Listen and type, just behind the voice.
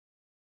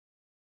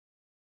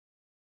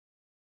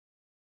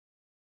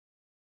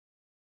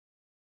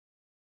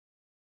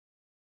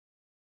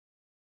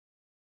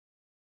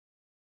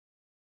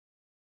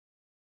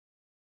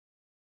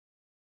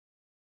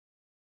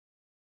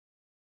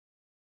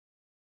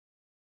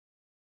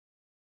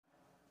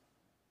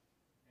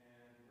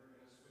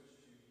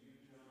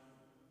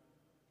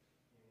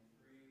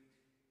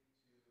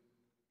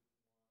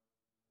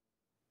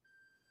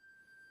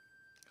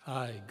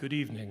Hi, good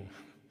evening.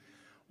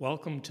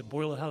 Welcome to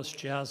Boiler House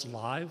Jazz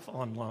Live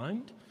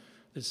online.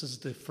 This is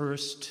the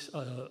first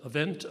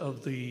event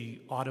of the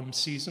autumn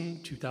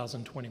season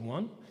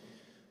 2021,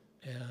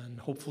 and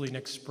hopefully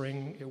next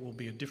spring it will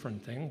be a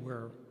different thing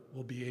where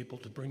we'll be able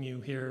to bring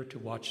you here to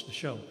watch the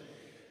show.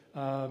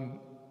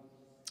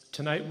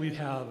 Tonight we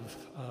have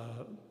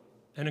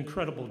an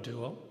incredible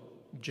duo,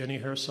 Jenny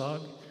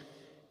Herzog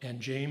and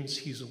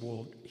James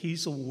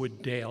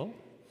Heazlewood-Dale.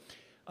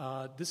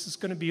 This is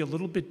going to be a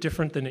little bit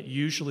different than it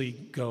usually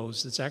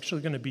goes. It's actually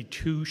going to be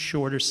two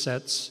shorter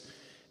sets,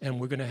 and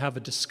we're going to have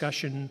a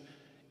discussion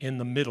in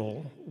the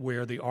middle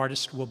where the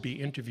artist will be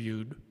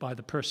interviewed by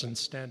the person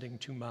standing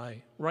to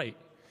my right.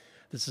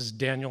 This is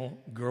Daniel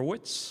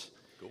Gurwitz.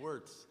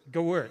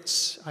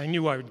 Gurwitz. I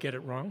knew I would get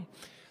it wrong.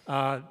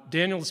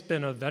 Daniel's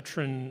been a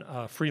veteran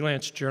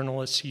freelance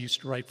journalist. He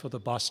used to write for the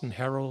Boston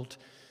Herald.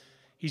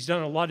 He's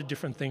done a lot of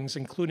different things,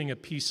 including a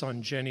piece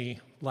on Jenny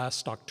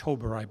last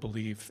October, I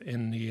believe,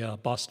 in the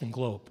Boston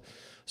Globe.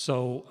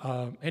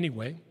 So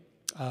anyway,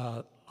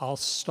 I'll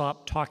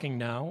stop talking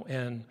now,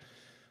 and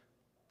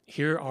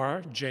here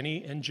are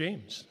Jenny and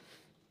James.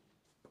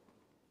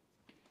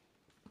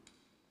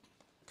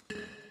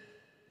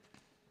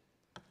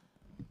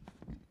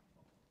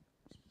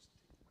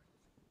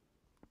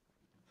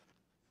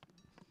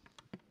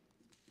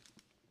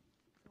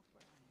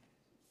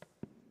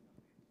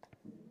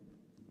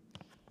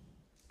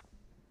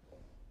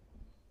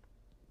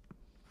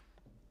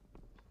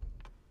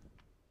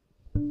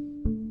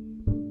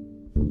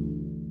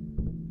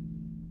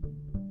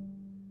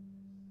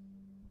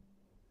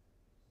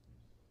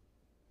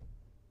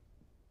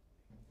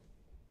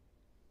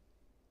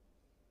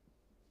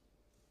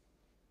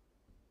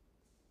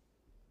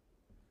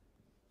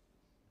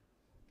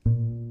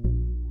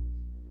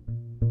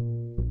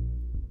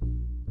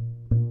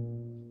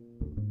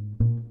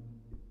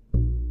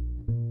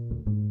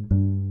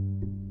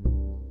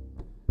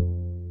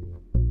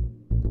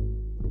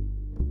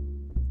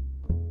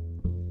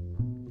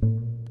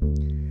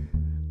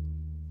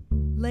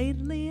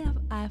 Lately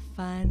I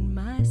find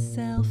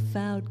myself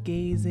out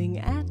gazing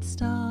at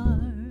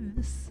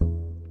stars,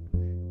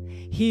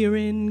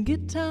 hearing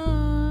guitars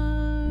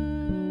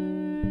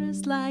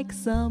like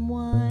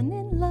someone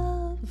in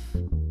love.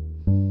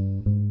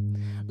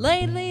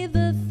 Lately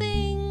the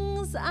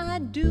things I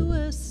do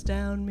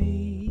astound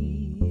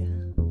me,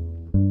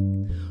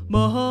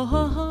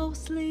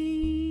 mostly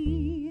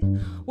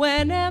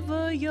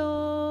whenever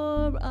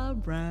you're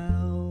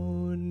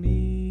around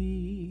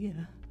me.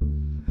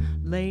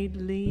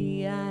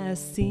 Lately I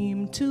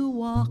seem to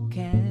walk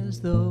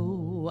as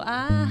though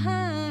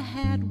I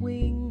had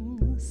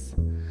wings,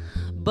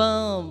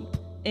 bump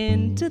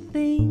into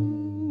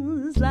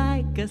things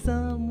like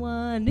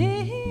someone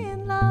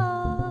in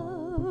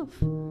love.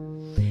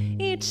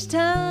 Each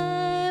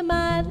time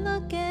I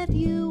look at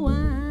you,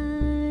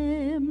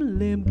 I'm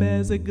limp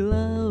as a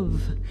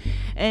glove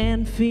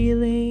and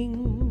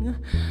feeling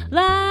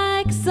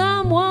like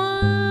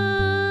someone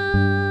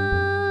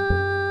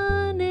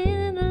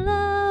in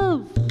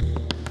love.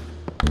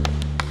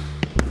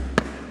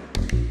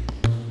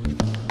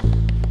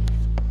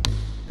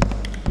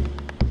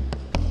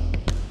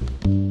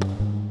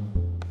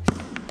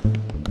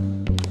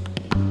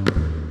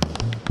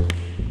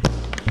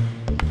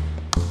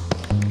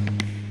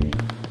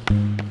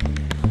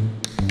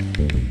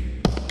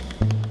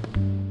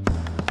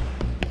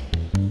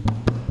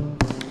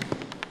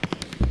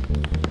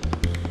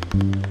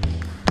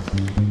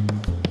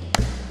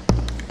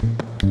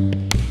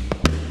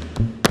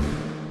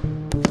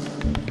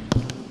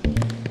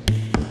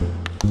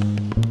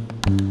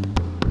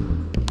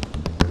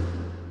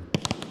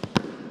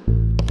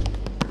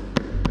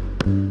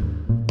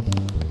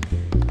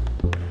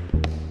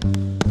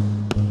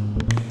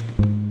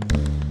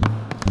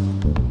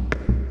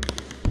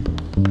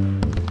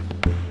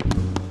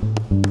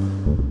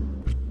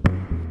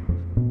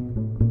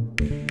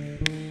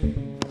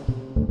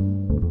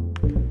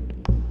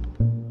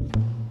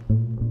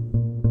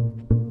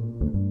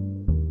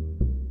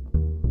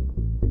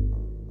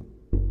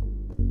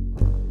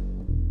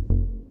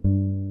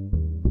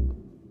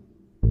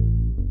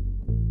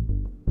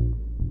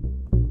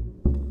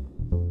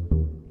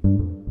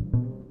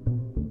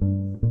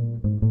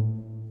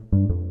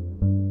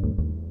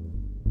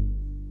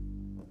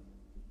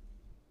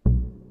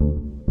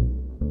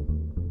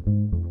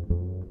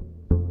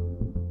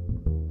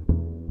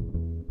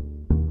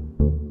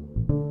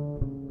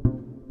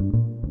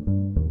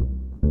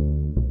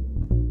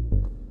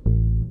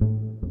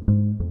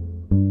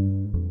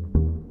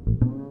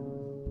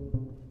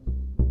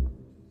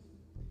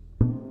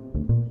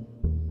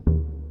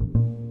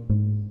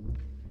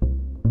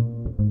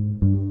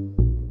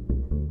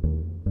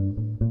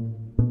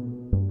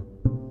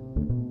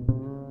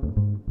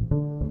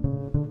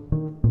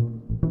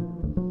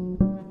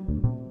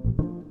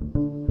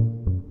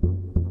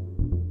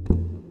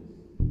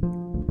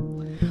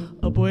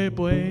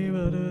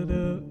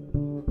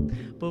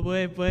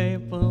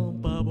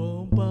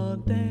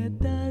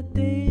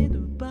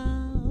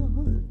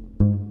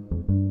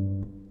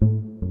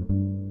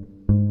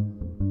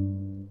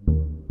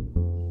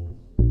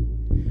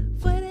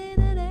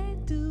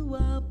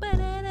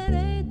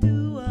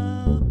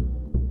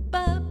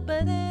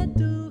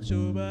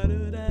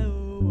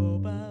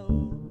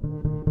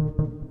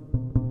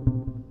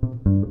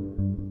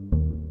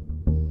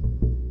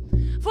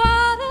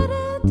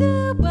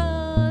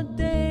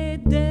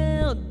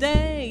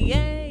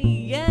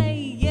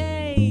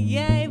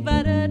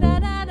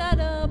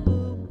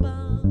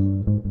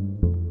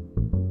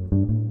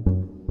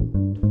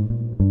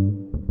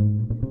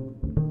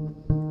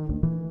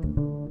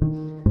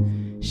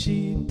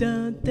 She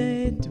dun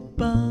de du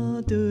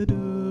ba du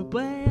du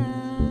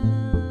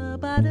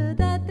ba da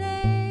da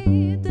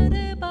de du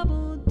de ba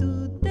bu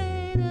du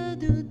de da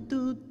du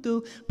du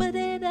du ba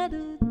de da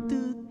du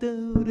du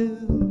du du.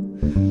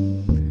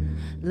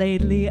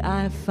 Lately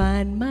I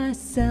find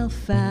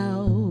myself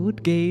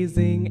out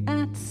gazing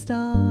at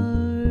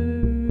stars,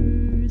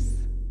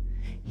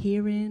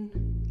 hearing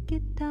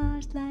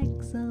guitars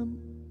like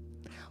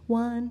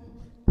someone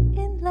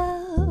in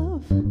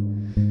love.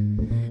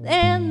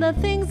 And the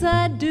things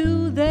I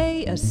do,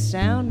 they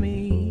astound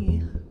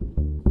me,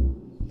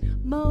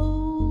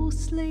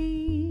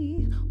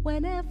 mostly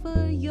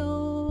whenever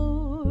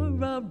you're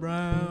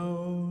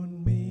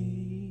around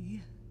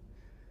me.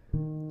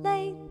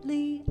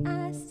 Lately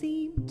I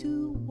seem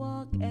to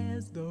walk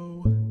as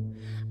though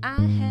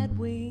I had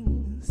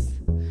wings.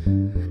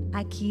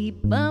 I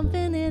keep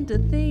bumping into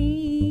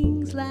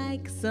things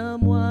like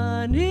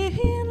someone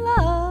in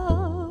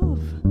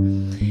love.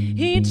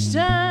 Each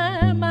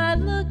time I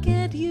look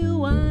at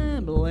you,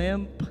 I'm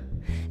limp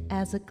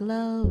as a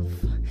glove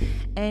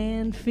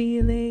and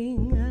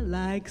feeling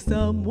like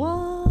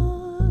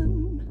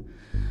someone,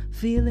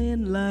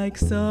 feeling like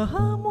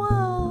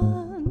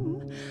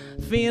someone,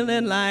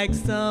 feeling like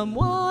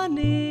someone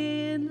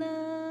in love.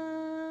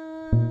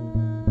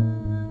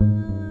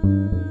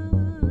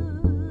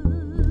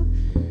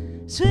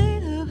 Sweet.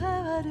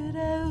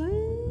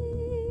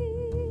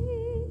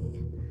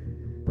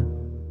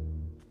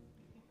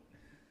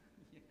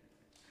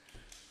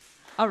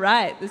 All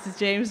right, this is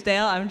James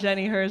Dale. I'm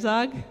Jenny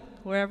Herzog.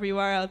 Wherever you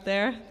are out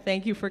there,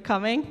 thank you for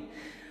coming.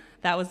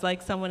 That was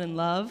Like Someone in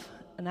Love.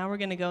 And now we're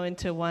going to go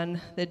into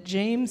one that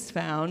James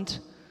found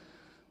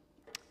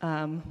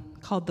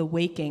called The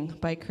Waking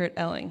by Kurt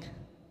Elling.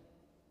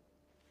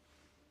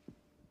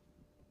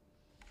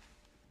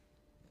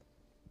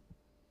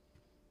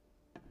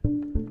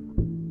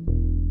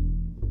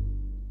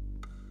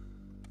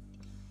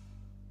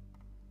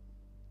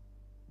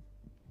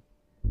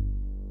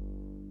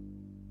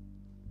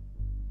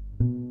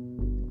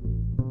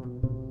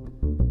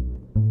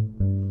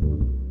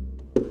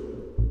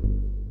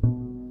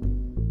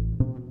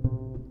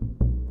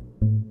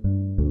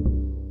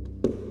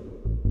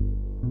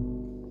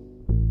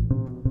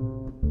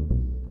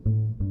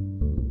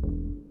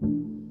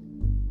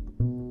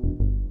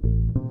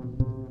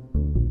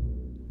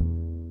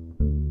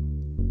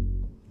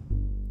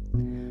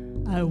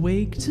 I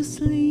wake to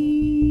sleep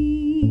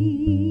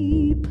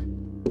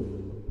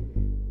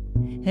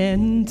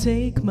and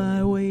take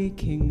my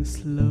waking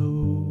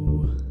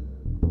slow.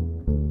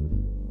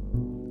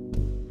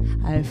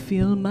 I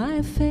feel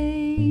my fate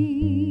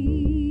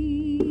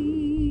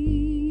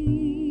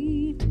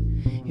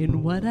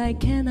in what I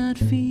cannot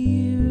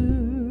fear.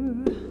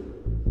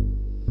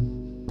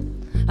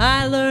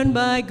 I learn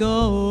by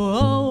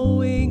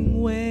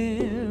going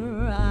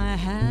where I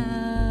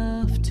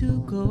have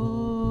to go.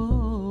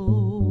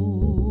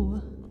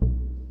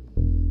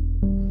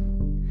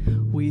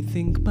 We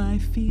think by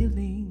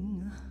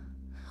feeling,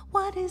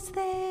 what is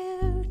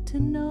there to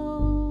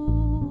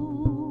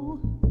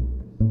know?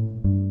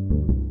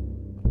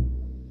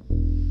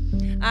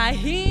 I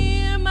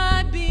hear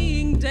my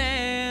being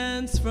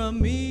dance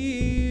from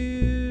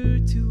ear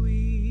to ear.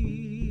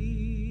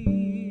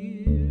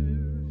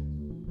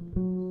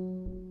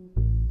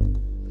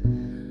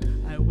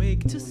 I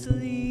wake to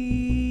sleep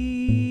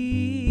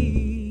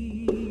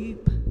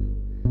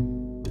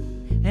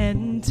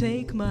and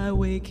take my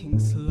waking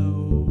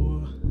slow.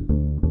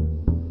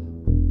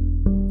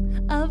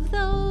 Of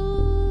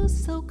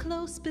those so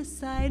close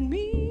beside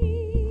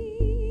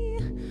me,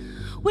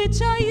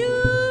 which are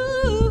you?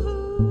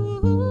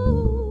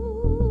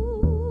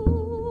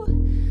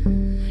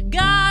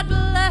 God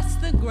bless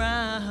the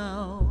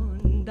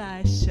ground,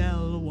 I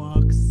shall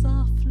walk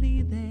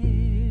softly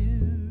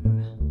there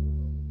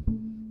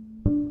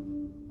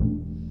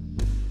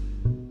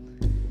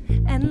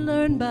and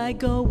learn by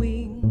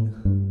going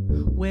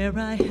where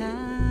I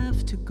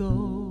have to go.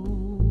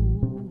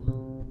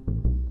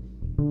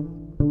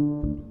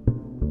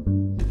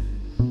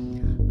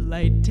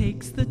 Light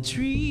takes the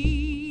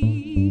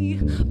tree,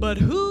 but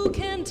who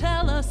can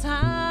tell us how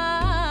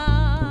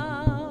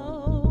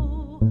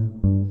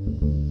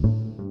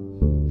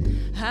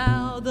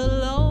the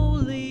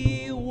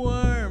lowly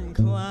worm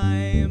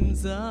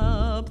climbs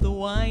up the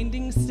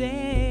winding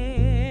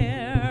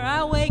stair.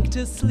 I wake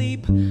to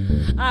sleep,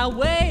 I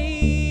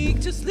wake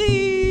to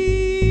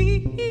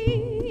sleep,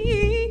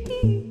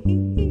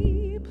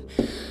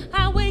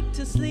 I wake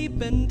to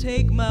sleep and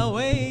take my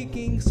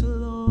waking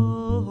slow.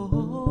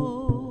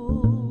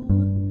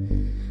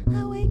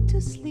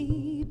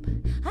 Sleep,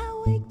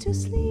 I wake to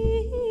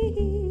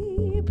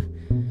sleep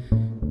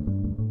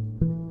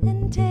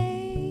and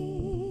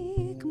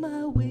take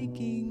my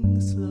waking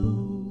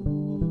slow.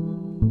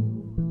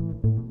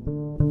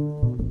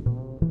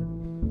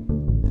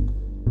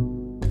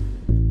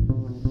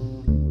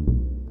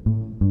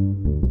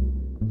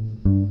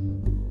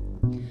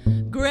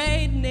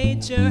 Great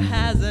nature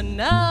has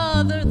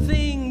another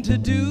thing to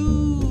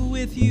do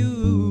with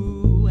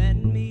you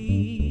and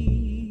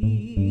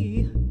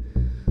me.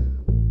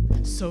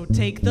 So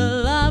take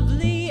the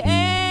lovely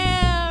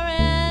air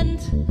and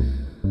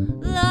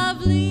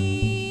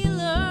lovely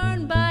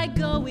learn by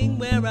going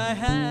where I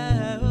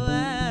have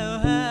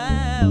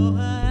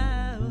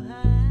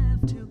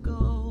to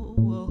go.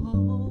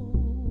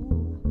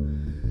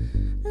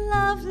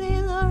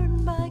 Lovely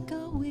learn by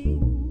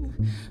going,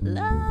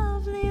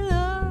 lovely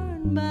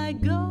learn by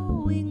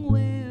going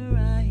where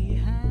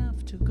I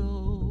have to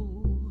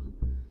go.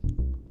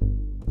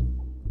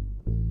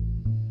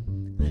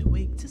 I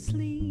wake to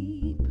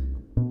sleep,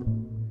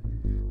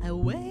 I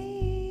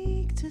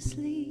wake to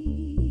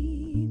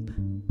sleep,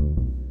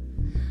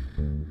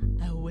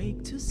 I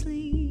wake to sleep,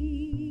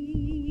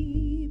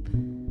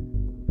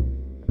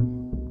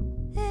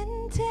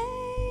 and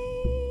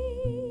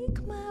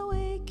take my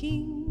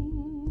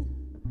waking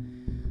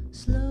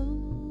slow.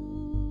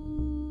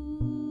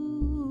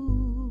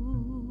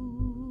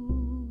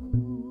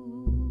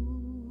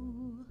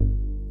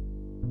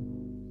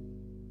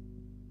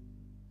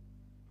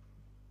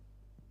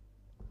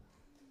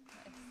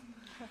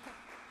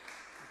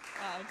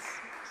 Wow, it's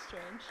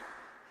strange.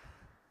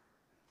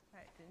 All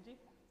right, Dingy,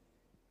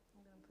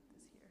 I'm going to put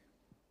this here.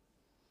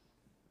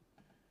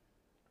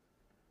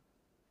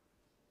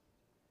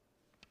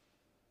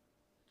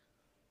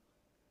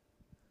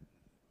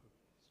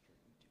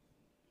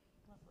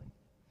 Lovely.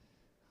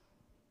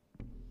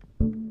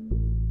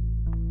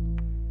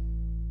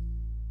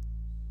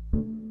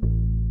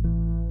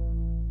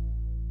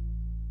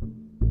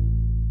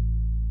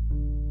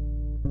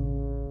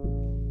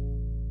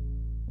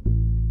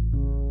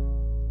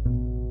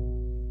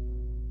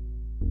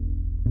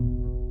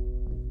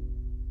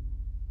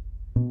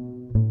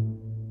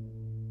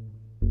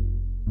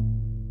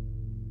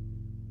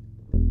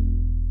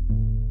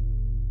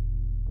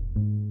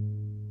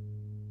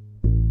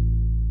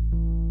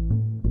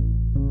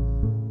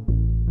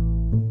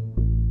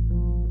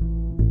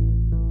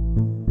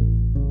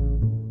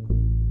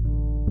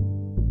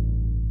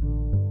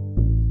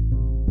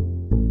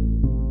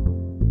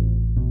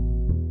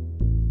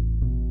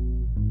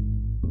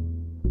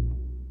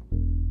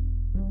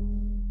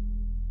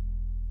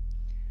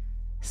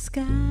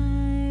 Sky,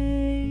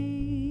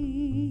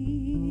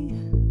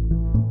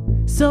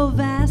 so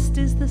vast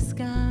is the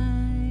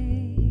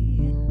sky,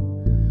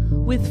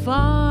 with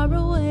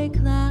faraway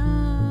clouds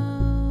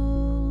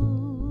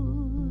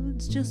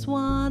just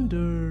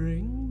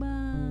wandering by.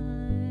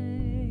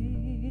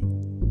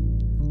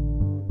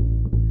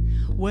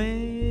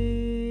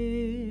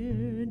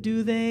 Where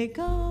do they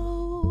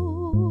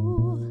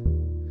go?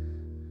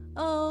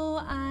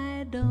 Oh,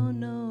 I don't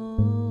know,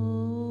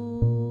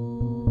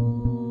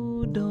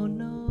 don't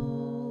know.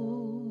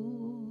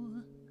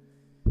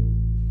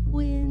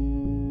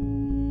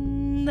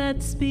 Wind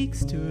that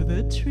speaks to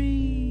the trees,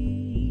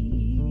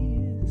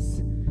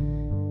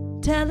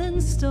 telling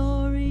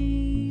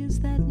stories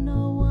that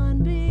no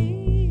one believes.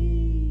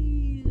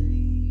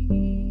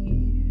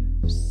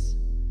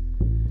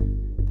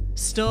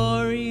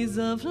 Stories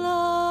of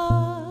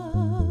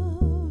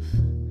love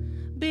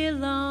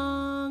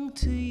belong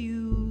to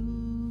you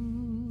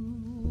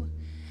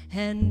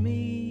and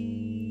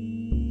me.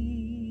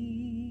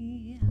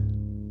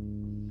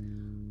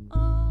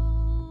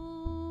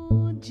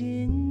 Oh,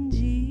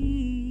 Gingy,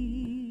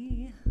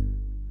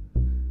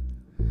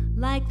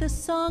 like the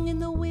song in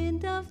the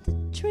wind of the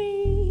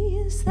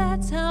trees,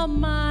 that's how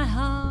my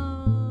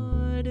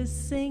heart is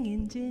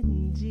singing,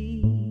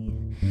 Gingy.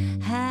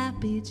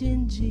 Happy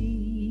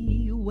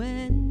Gingy,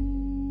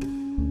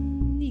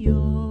 when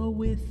you're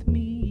with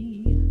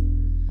me.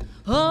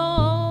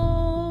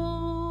 Oh,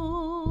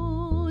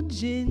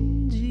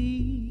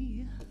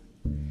 Gingy,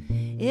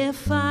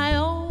 if I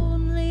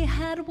only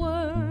had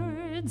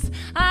words,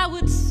 I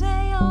would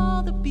say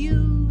all the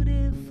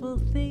beautiful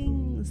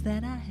things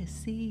that I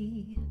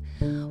see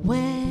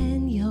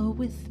when you're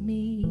with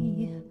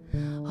me.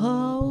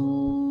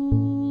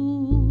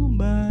 Oh,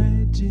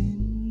 my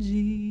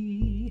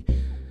Gingy,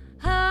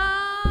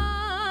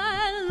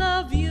 I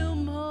love you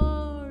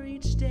more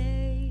each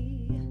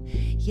day.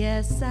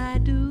 Yes, I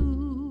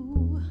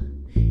do.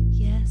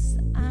 Yes,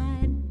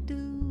 I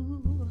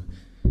do.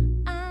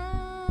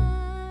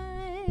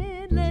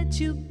 I'd let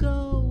you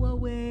go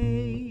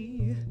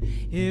away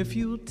if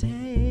you'll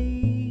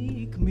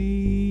take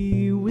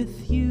me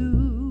with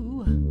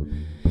you.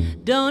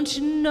 Don't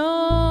you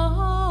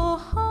know,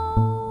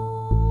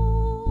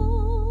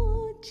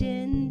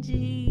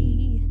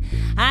 Gingy,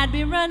 I'd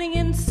be running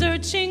and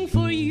searching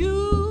for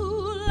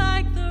you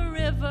like the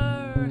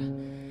river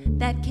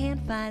that can't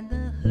find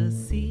the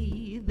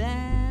sea.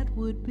 That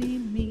would be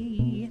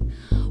me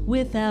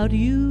without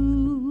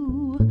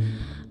you,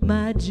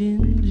 my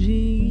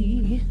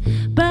Gingy.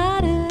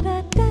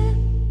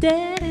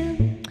 Ba-da-da-da-da-da,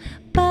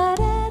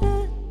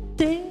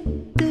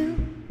 ba-da-da-da-da,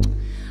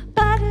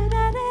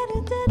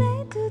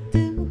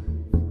 ba-da-da-da-da-da-da,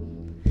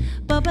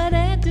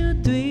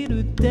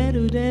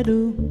 ba-ba-da-do-do-do-do-do-do,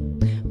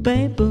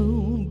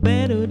 ba-boom,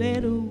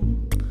 ba-do-da-do,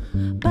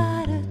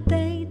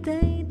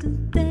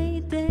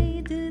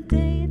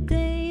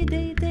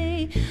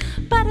 ba-da-day-day-day-day-day-day-day,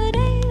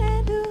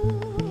 ba-da-day-da-do,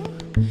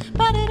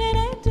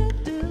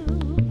 ba-da-da-da-do-do,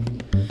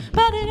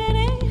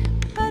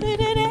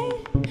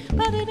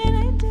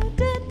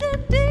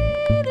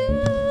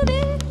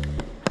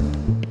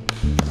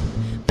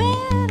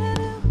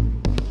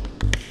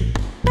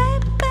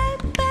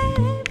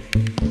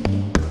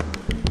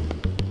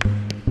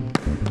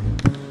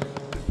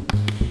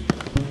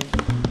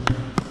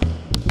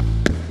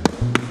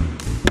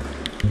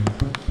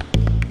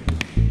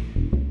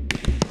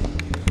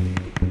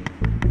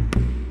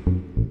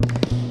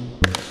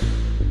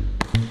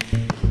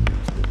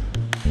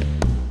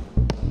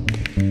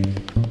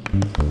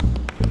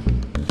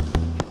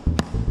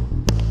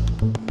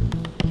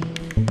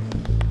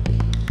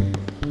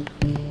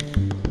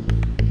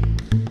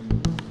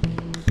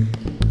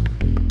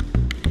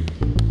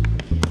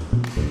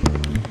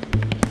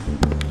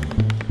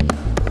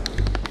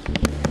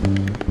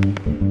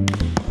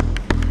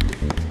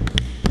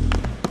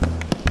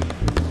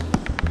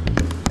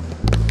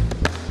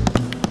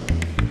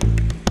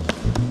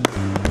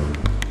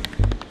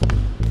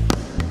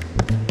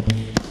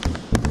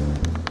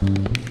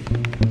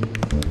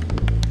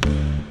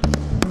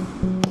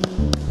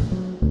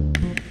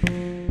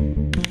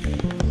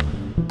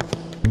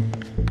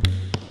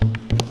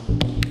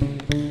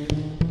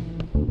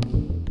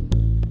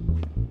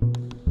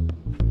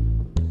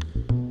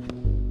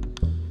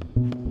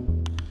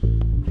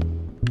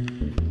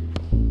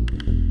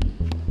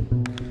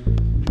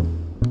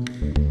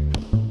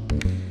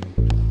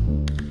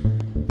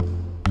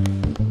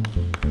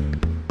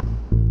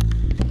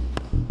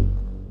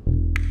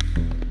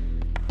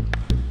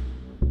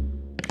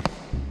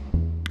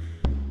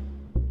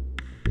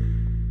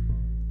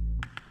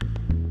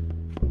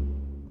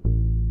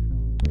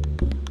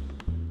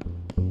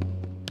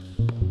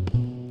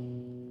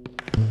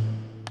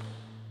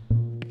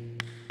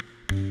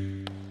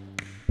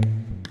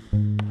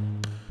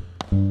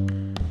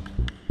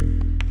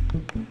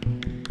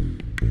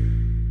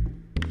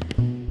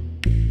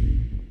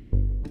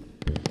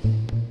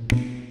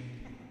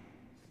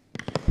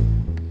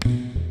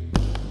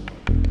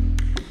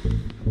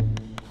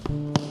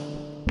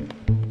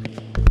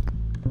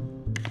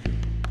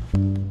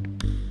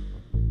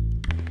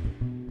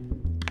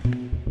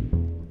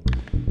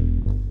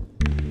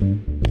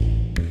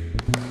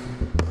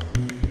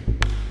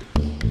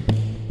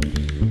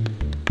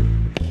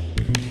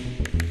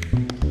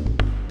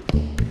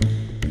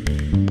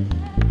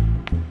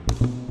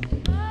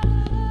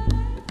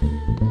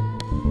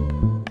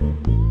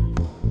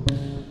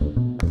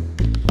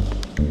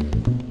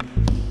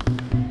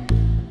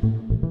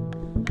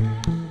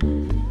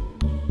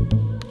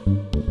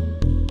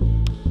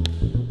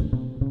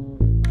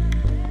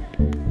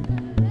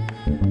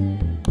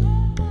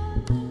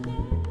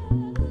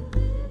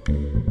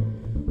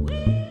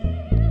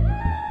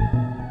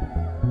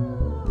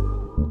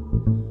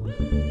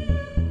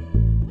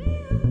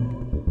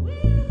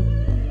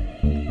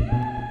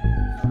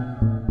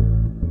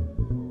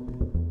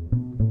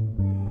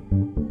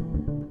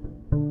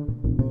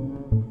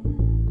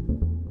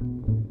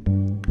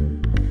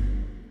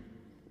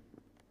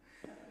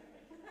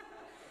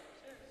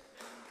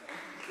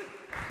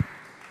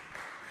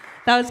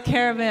 That was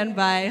Caravan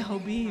by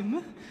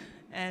Hobim,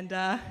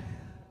 and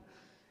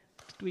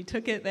we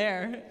took it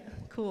there.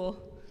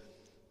 Cool.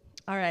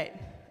 All right,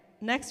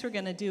 next we're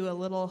going to do a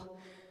little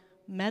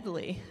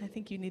medley. I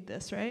think you need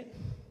this, right?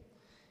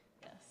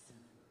 Yes.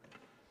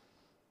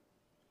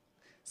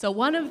 So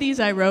one of these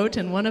I wrote,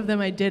 and one of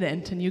them I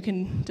didn't, and you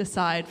can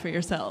decide for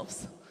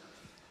yourselves.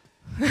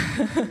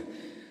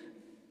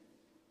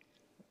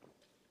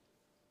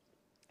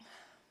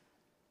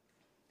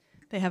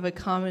 They have a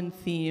common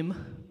theme,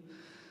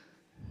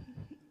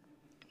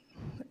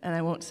 and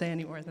I won't say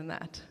any more than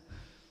that.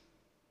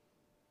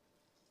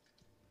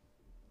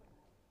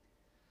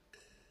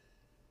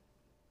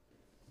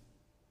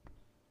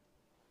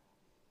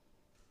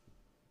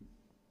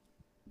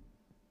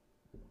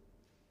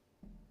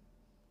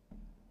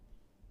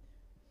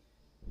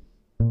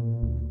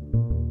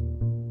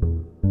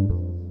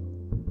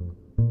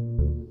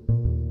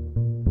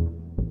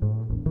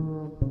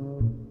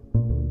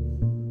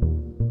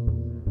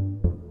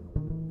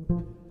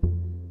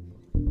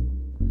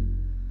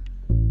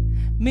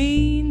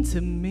 Mean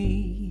to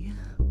me,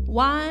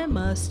 why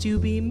must you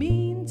be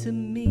mean to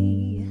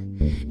me?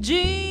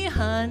 Gee,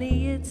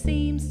 honey, it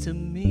seems to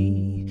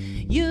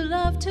me you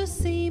love to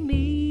see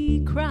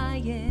me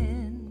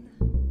crying.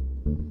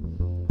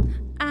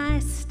 I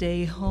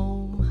stay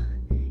home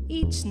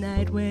each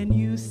night when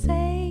you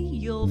say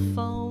you'll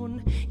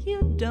phone.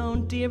 You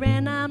don't, dear,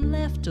 and I'm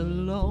left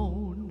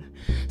alone,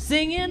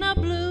 singing a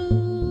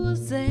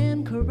blues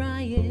and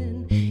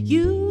crying.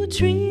 You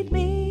treat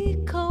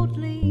me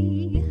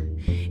coldly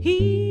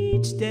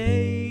each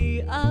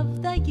day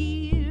of the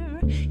year.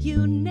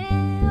 You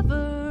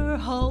never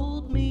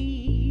hold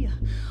me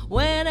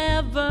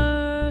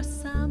whenever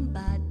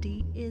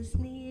somebody is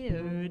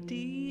near,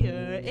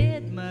 dear.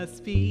 It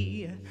must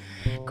be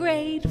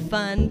great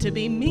fun to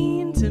be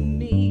mean to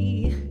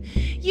me.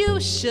 You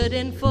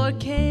shouldn't, for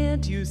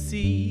can't you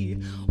see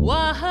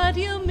what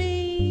you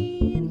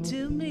mean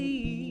to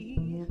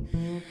me?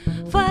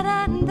 For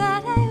that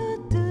I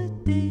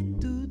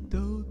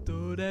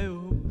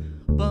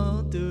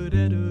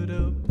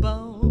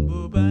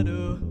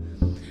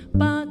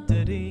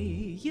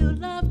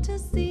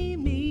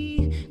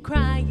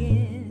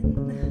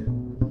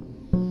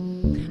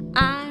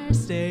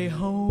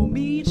home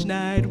each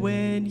night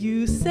when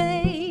you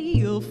say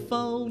you'll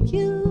phone.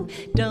 You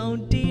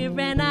don't, dear,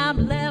 and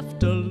I'm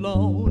left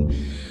alone.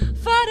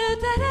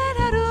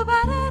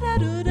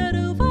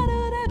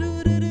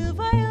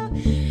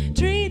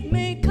 Treat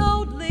me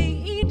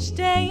coldly each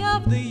day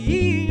of the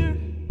year.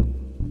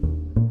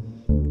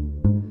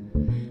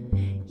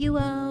 You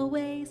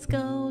always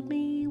scold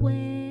me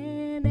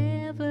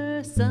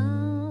whenever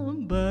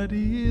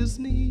somebody is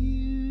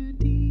near,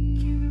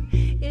 dear.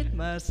 It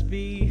must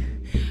be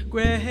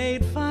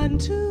great fun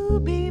to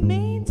be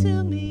mean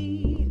to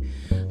me.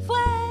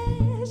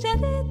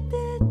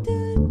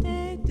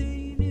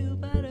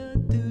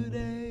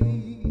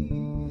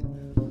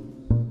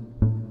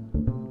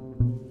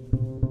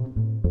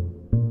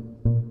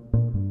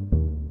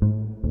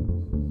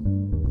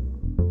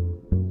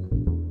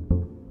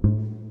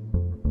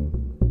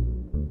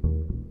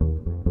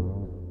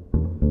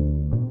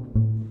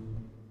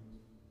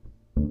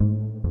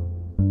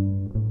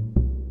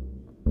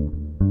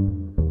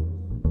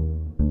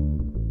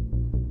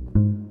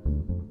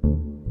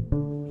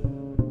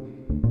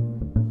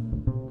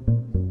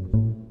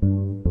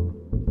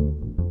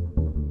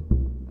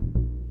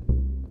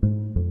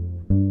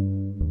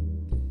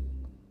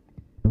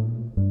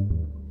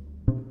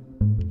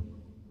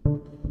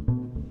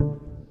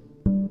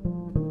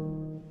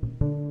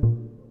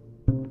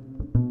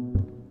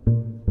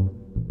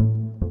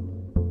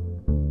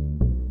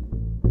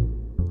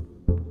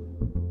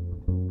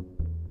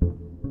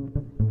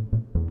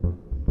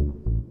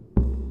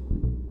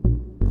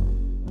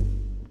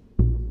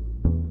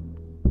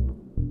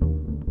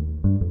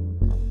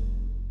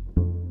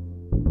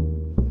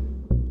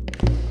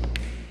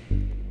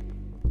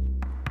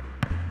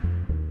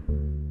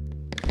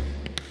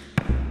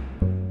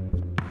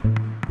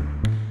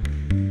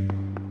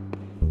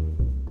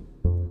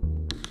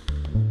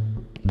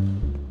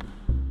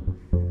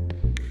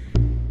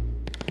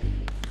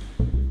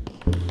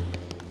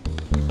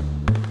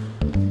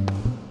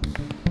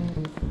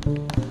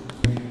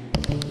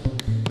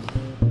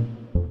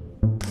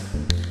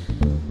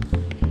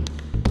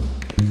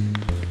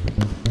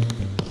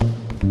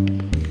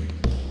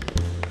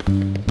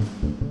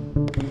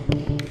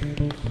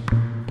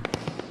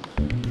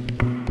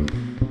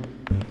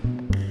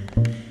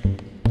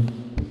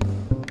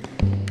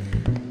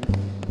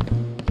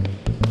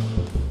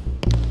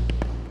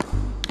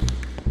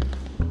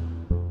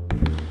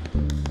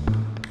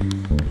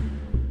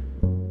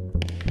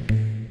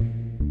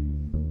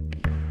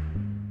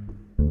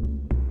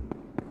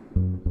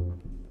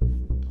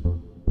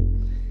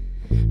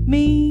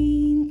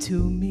 Mean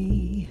to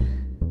me.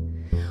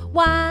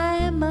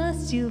 Why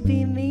must you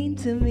be mean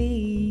to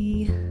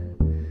me?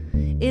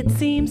 It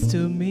seems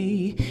to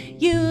me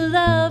you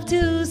love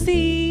to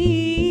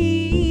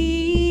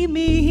see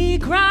me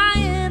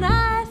crying.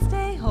 I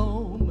stay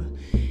home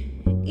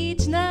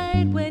each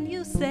night when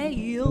you say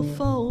you'll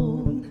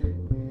phone,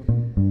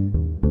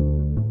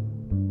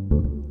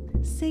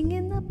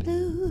 singing the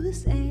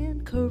blues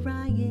and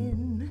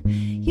crying.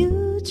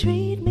 You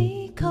treat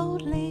me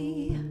coldly.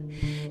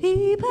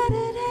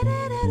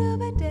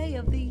 Day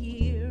of the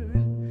year.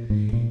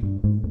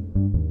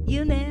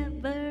 You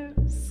never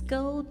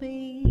scold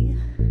me,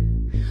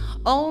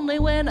 only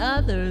when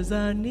others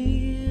are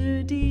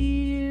near,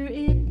 dear.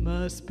 It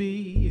must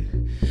be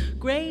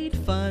great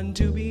fun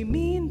to be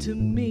mean to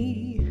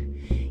me.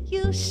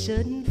 You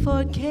shouldn't,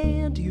 for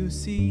can't you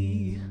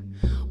see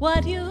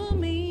what you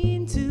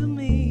mean to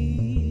me?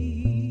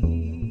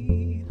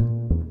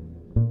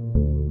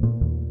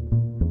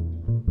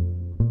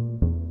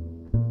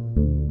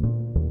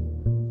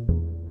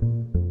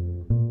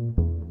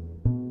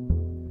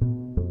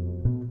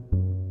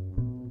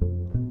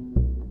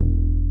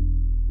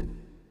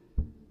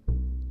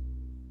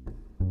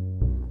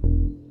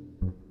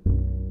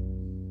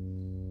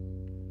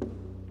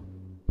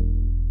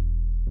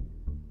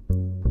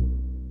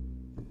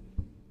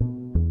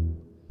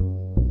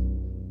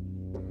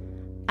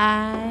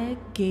 I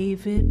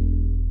gave it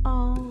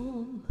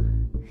all,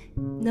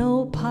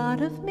 no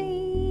part of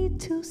me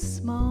too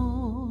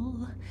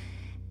small,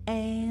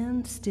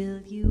 and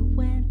still you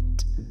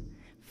went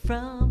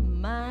from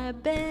my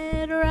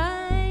bed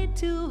right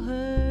to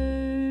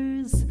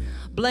hers,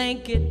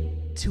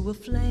 blanket to a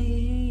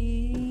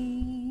flame.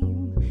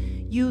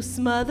 You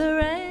smother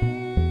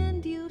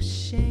and you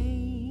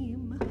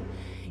shame,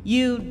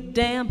 you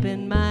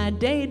dampen my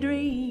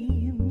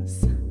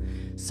daydreams.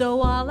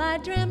 So all I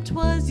dreamt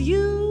was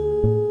you.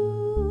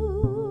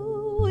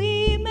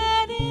 We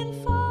met in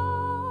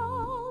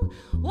fall,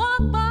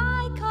 walked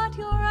by, caught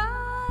your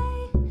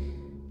eye,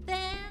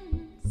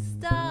 then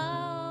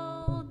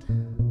stalled.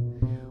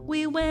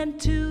 We went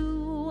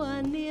to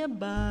a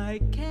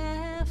nearby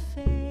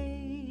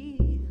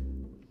cafe.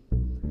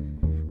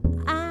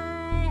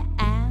 I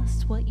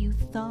asked what you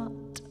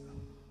thought.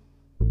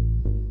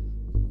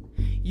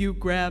 You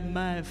grabbed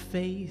my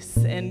face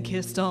and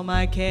kissed all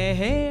my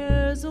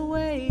cares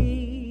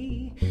away.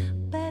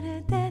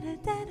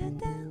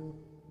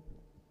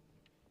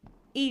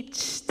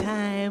 Each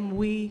time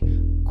we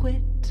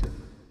quit,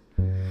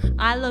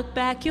 I look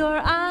back, your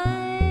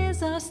eyes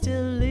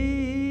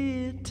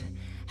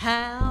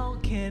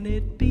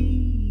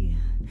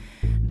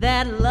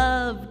that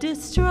love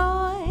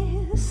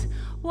destroys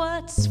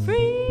what's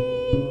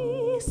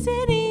free.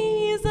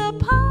 Cities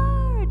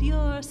apart,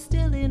 you're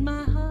still in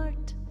my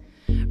heart.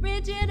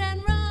 Rigid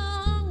and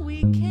wrong,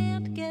 we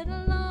can't get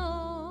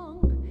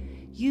along.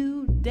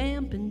 You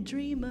dampened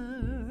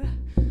dreamer,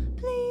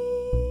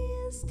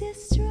 please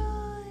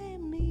destroy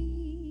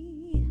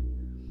me.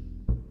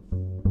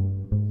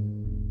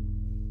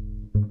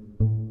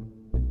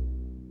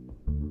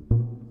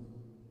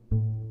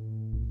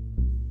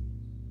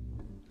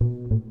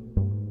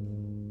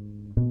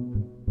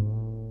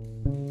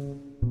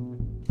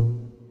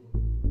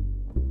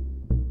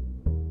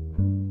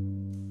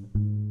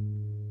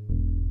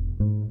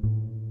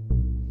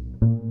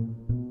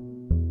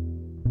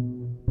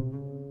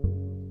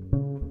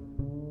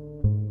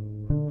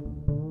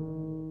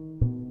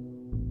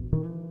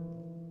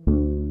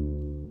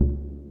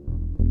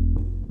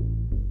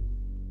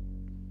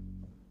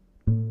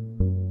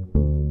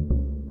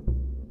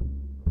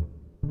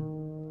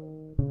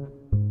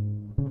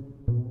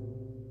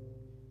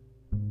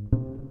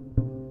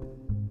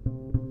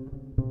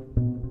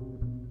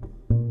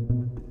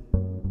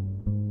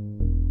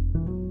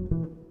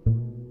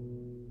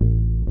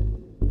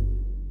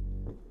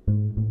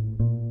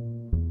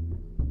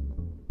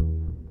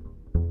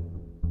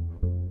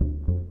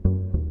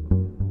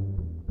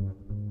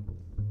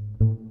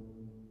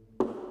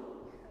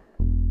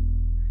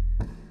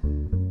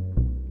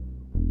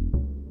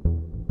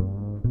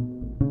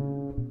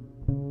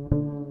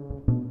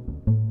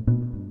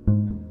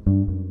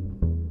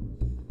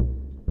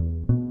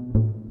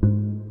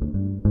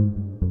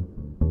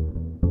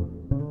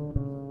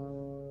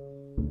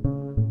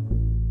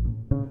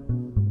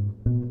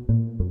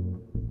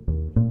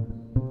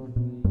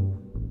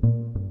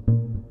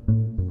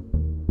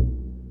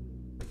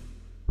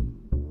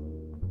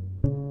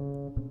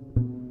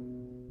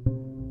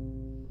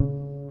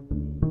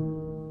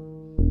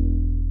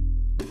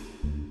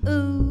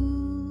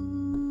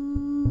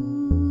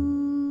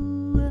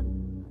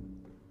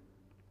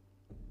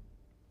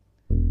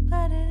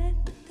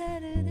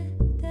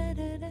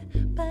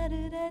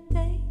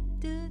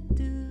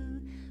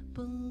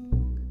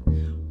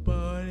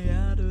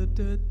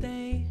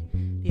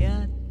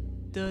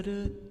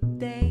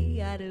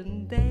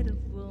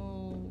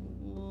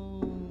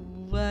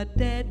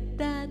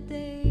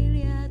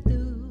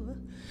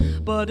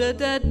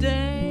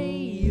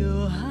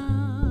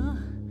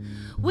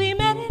 We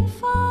met in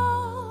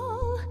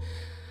fall.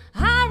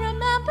 I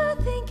remember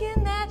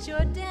thinking that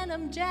your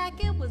denim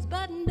jacket was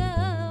buttoned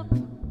up.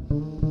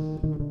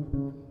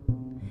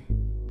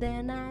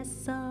 Then I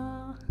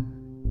saw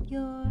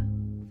your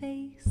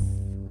face.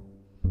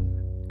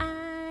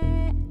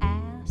 I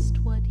asked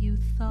what you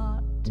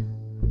thought.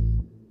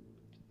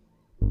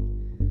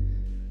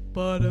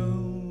 But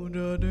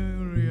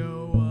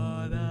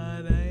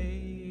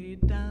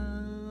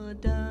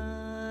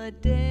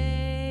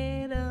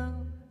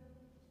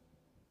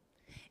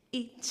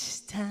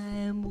each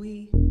time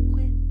we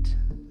quit,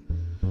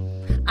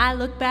 I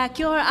look back,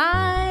 your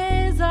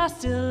eyes are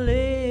still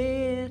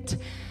lit.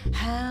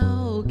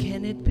 How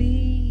can it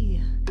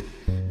be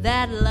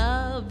that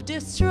love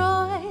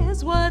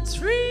destroys what's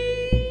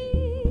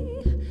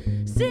free?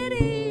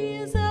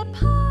 Cities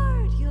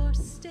apart, you're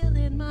still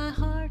in my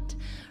heart.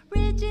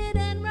 Rigid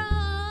and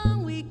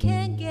wrong, we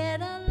can't get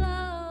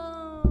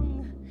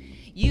along.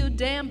 You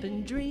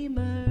dampened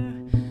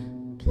dreamer,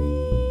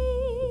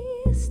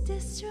 please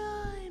destroy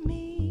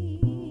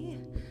me.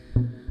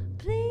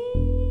 Please.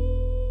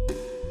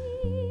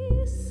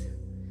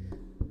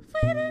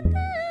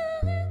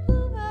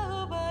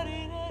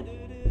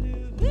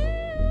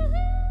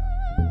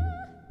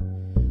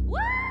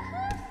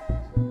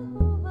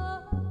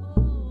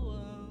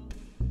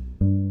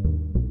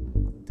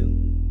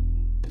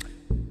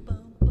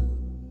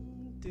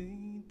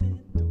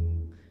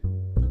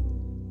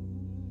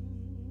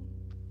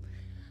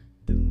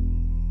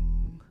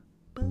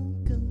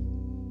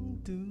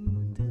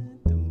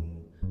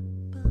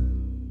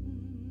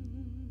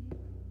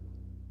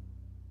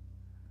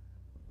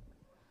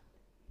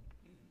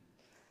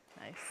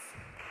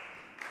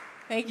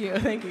 Thank you,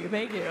 thank you,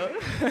 thank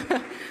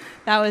you.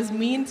 That was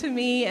Mean to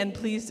Me and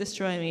Please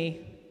Destroy Me.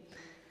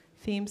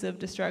 Themes of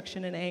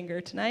destruction and anger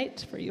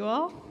tonight for you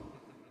all.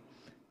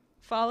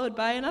 Followed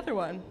by another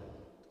one,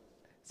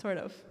 sort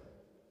of.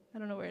 I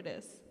don't know where it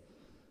is.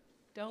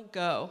 Don't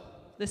Go.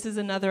 This is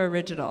another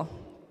original.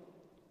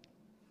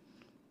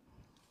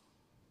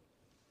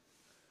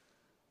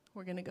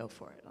 We're gonna go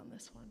for it on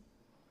this one.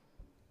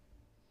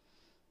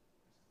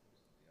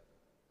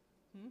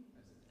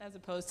 As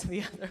opposed to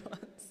the other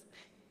ones.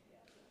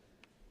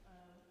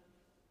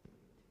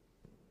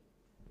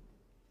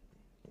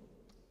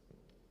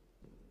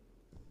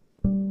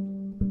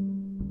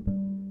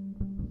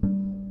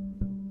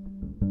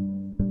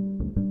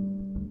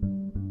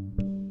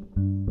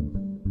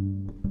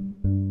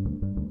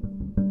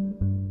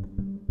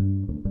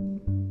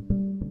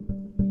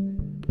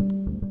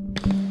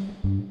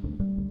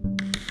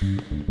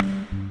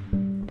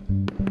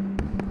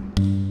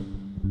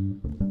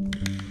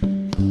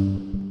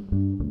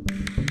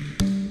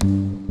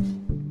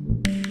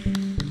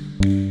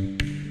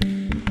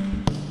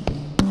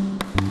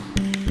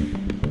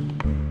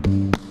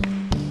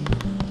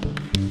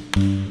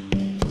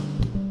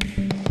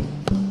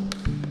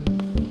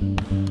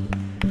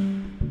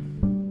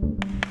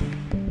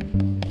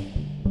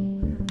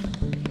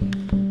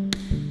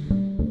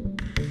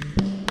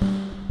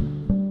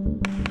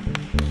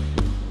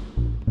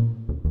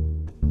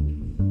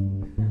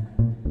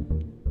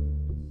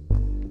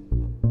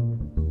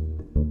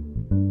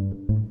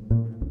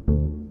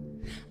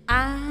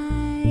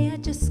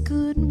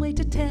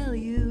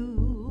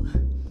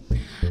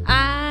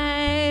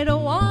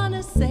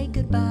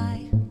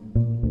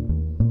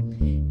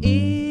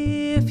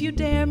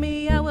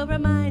 me, I will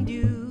remind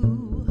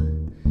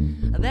you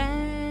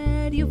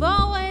that you've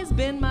always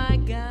been my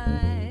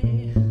guy,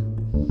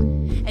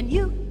 and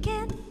you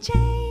can't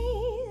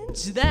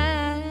change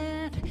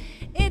that.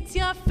 It's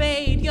your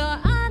fate, you're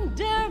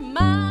under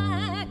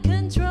my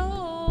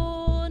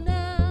control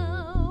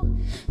now.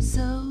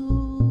 So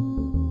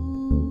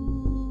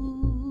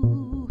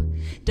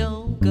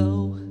don't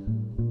go.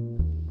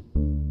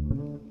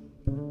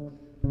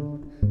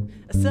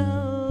 So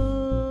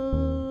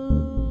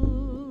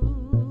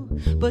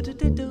but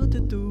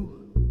do.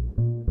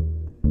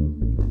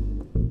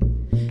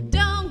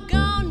 Don't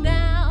go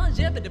now.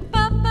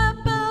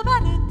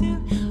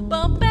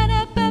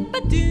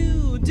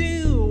 Do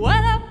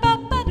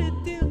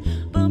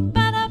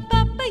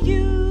what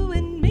you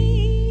and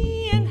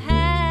me and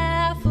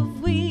half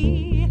of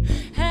we,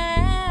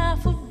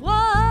 half of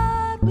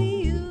what we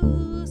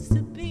used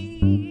to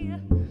be.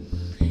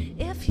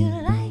 If you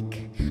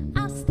like,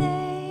 I'll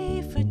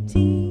stay for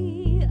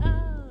tea.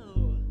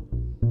 Oh.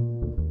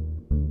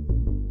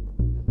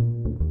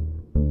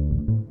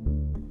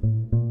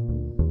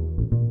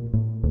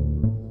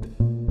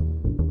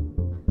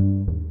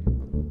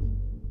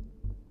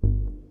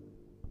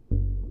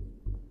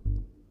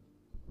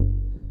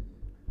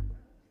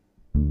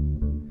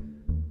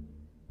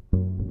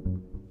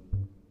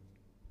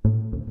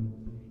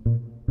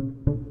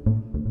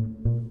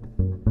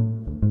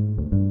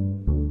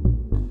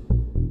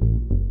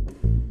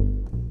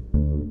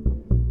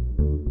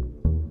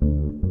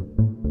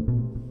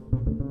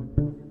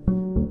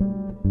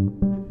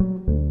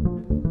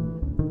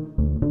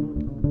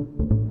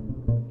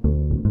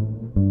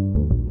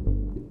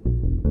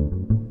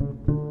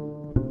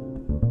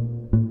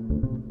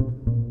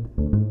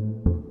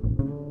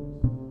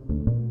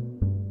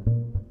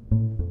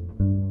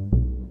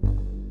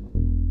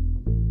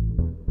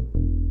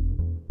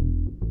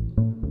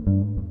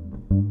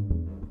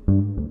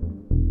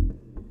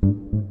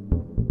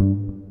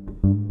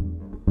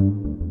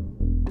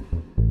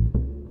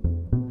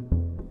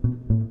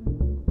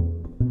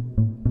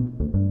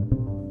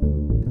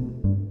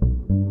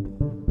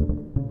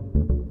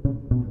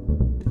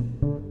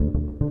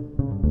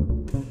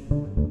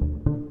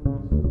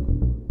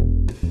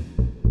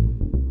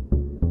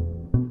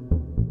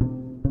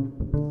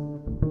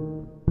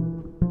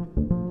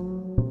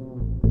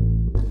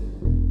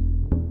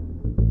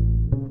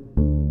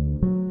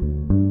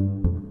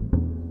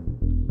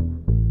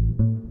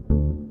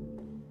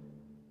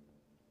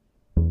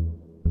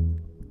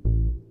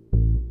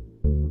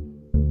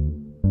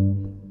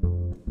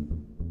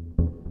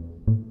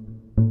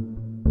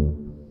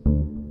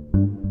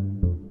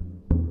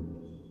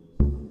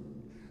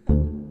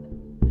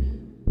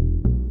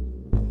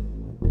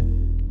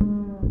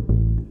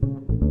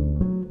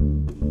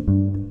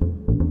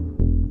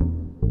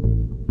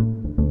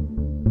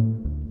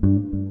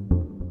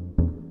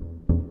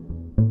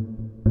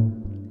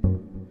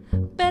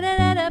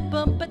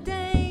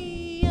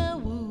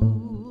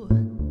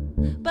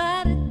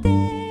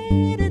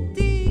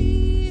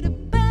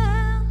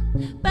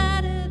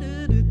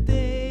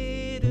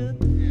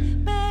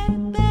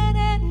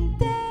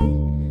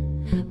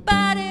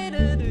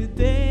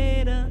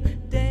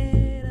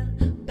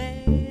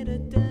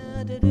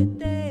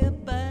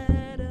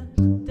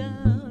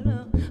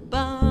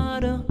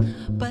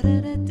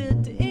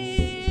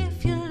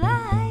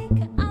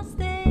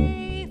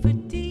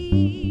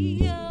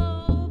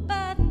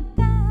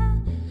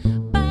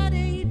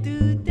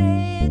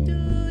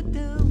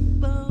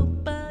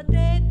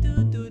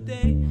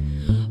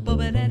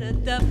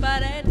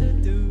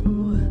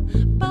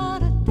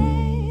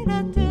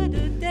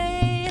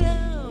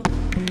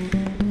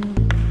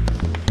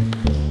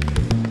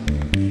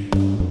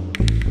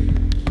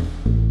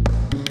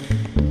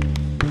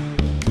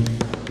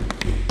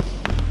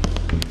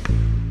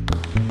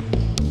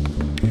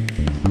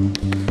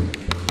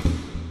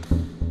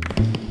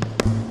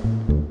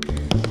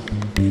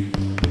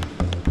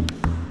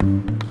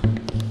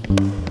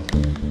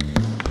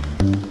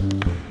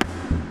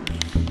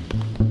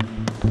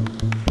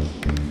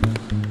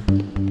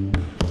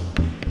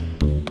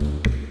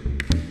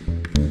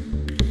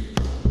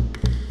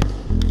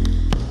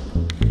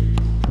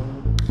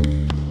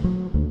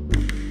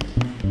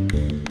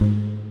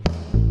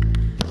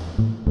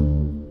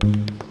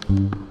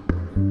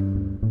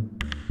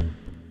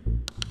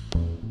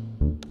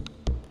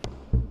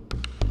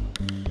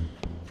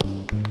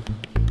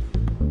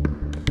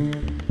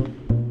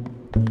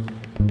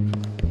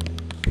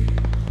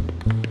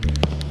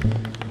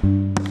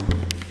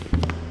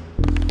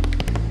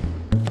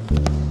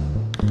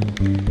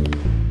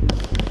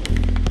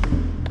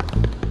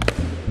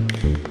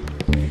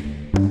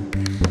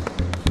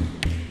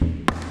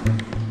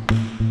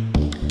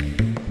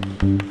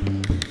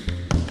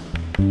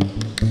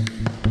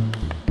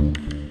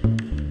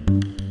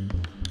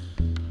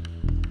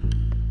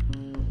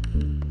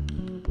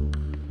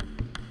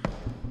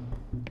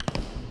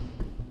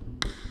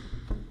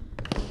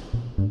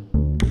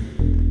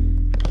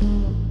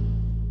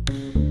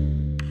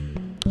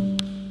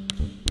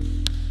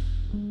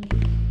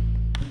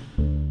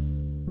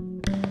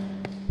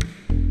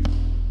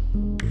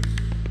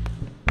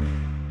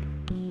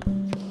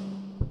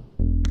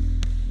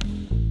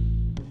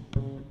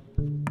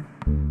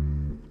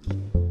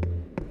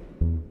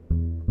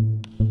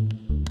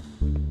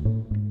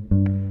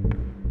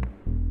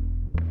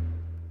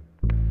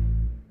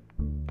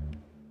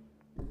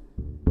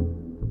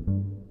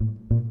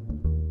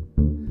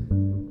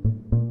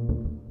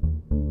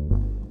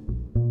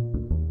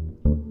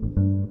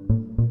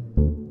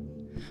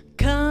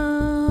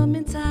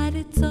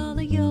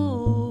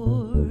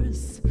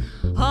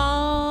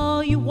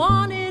 you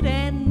want it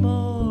and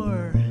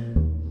more.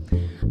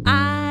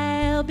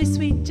 I'll be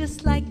sweet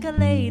just like a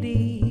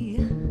lady.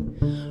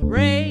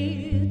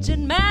 Rage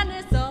and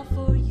madness all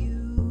for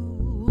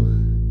you.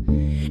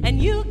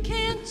 And you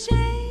can't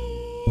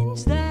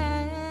change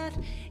that.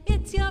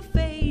 It's your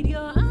fate,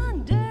 you're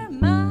under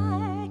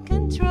my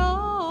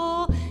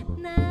control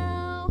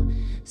now.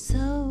 So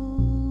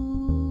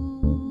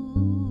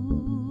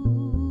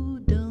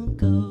don't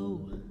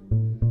go.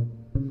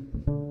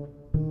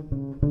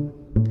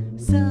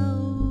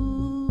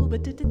 So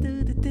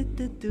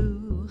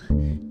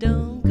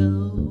don't go.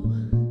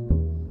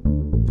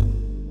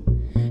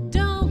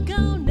 Don't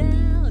go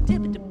now.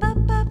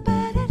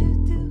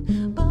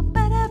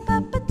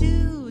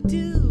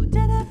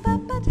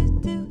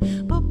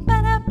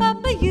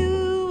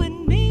 You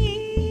and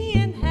me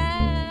and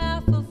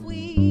half of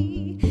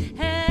we,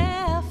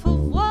 half of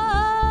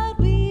what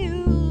we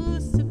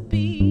used to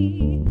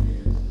be.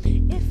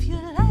 If you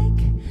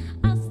like,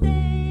 I'll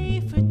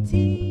stay for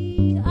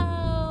tea.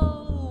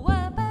 Oh,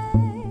 what about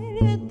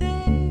your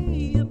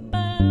day?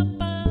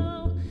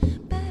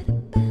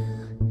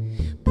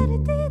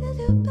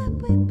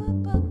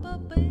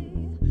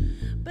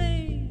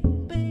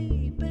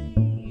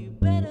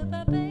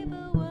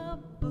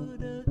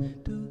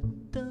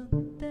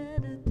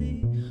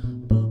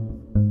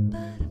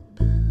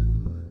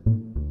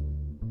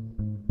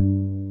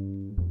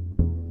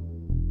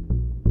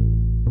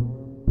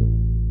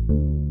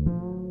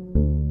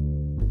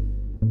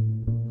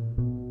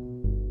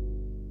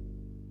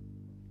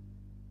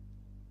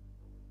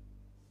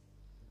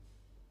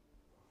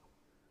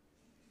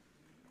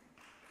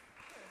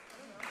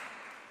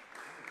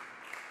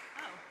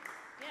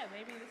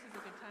 Maybe this is a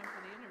good time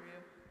for the interview.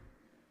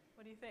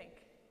 What do you think?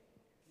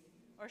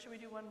 Or should we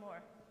do one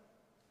more?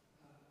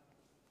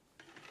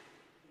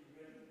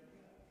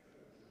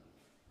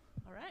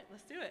 All right,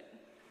 let's do it.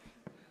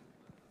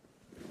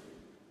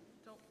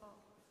 Don't fall.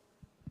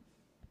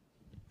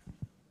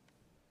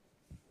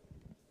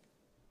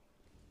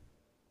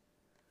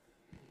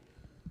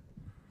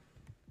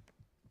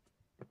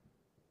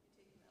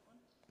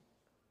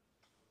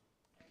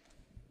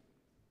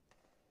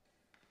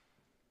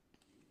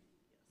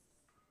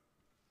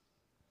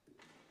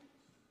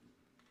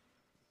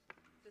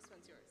 This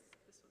one's yours.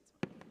 This one's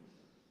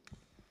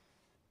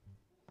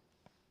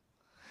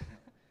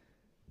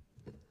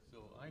mine. So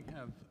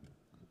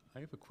I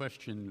have a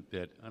question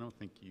that I don't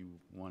think you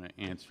want to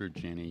answer,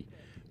 Jenny,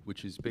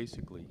 which is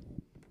basically,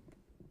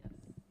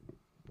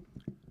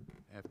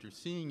 after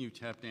seeing you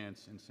tap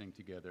dance and sing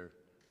together,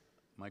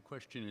 my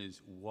question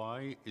is,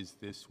 why is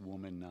this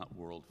woman not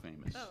world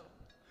famous?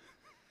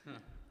 Oh.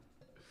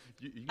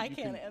 You I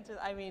can't answer.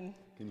 I mean,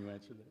 Can you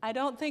answer that? I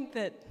don't think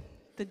that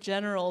the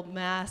general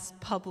mass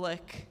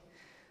public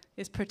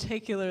is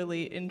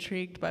particularly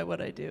intrigued by what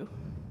I do,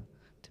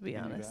 to be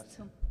honest.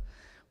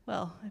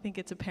 Well, I think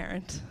it's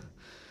apparent.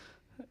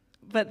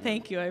 But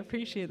thank you, I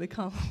appreciate the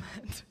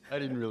compliment. I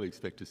didn't really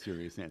expect a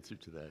serious answer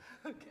to that.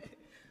 Okay.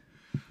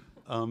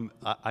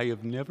 I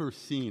have never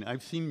seen,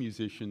 I've seen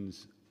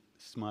musicians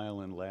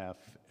smile and laugh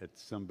at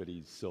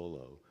somebody's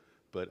solo,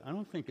 but I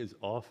don't think as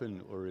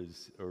often or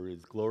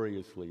as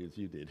gloriously as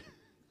you did.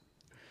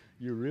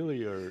 You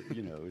really are,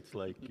 you know, it's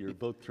like you're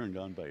both turned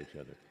on by each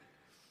other.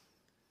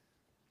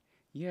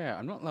 Yeah,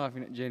 I'm not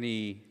laughing at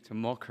Jenny to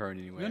mock her in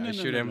any way. No, I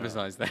should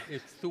emphasize that.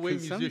 It's the way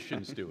 'Cause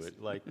musicians do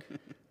it. Like,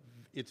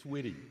 it's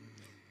witty.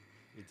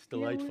 It's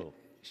delightful.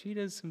 She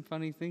does some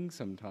funny things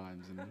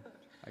sometimes, and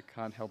I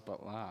can't help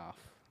but laugh.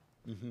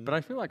 But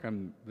I feel like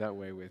I'm that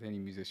way with any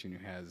musician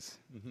who has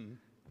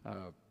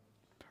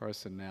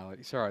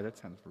personality. Sorry, that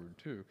sounds rude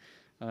too.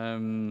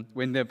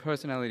 When their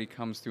personality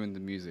comes through in the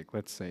music,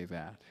 let's say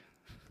that.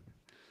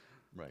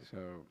 Right.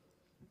 So,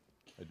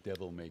 A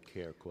devil may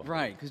care quality.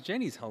 right, because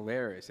Jenny's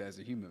hilarious as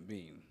a human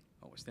being.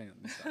 Oh, we're staying on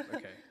this side.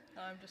 Okay.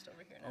 Oh, I'm just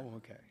over here now. Oh,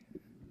 okay.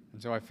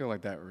 And so I feel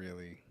like that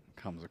really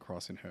comes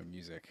across in her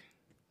music.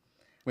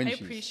 I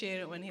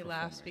appreciate it when he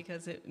laughs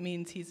because it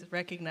means he's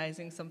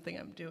recognizing something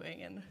I'm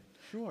doing and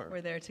Sure.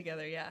 we're there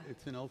together, yeah.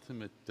 It's an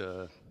ultimate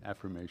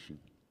affirmation.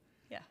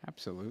 Yeah.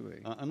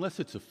 Absolutely. Unless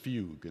it's a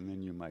fugue, and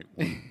then you might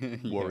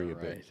worry Yeah, a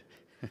bit.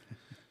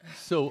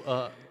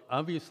 So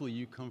obviously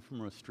you come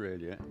from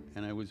Australia,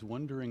 and I was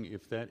wondering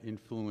if that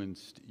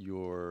influenced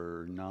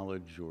your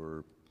knowledge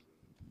or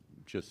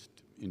just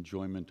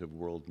enjoyment of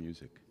world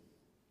music.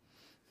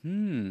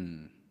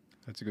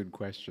 That's a good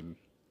question.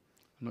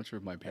 I'm not sure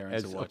if my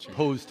parents As are watching.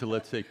 opposed to,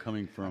 let's say,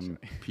 coming from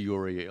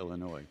Peoria,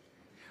 Illinois,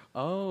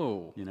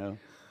 Oh, you know?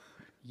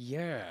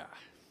 yeah.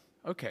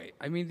 Okay.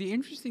 I mean, the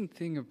interesting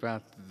thing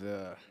about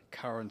the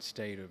current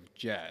state of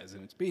jazz,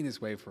 and it's been this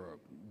way for a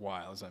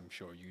while, as I'm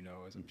sure you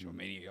know, as I'm sure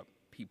many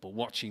people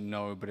watching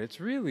know, but it's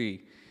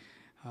really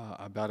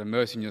about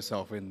immersing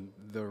yourself in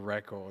the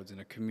records in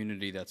a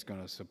community that's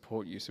going to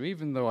support you. So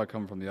even though I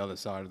come from the other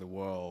side of the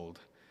world,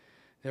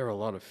 there are a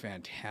lot of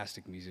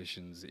fantastic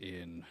musicians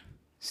in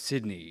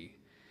Sydney,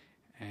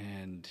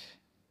 and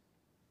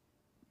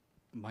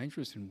my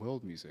interest in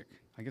world music,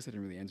 I guess I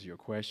didn't really answer your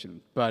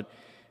question, but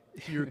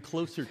You're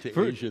closer to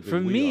Asia than For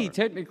we me, are.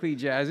 technically,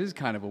 jazz is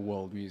kind of a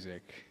world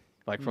music,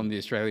 like from the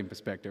Australian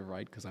perspective,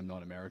 right? Because I'm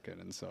not American,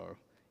 and so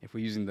if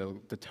we're using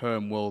the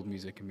term world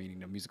music and meaning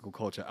the musical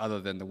culture other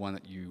than the one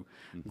that you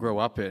grow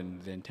up in,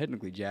 then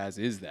technically jazz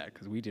is that,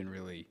 because we didn't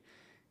really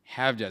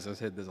have jazz. As I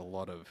said, there's a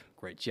lot of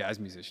great jazz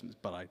musicians,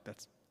 but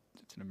it's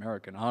an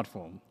American art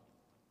form.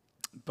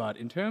 But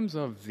in terms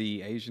of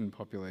the Asian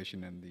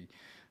population and the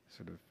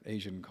sort of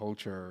Asian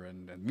culture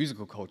and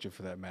musical culture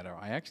for that matter,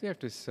 I actually have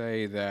to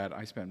say that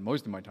I spent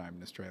most of my time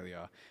in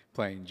Australia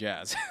playing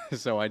jazz.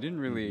 So I didn't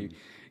really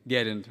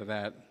get into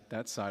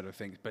that side of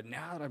things. But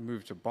now that I've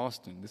moved to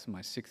Boston, this is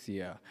my 6th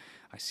year,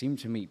 I seem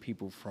to meet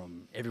people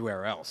from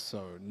everywhere else.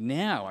 So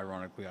now,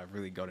 ironically, I've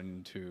really gotten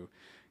into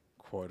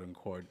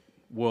quote-unquote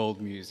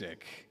world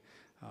music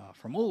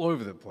from all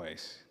over the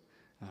place.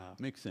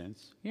 Makes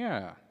sense.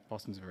 Yeah,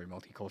 Boston's a very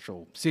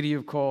multicultural city,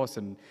 of course,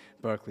 and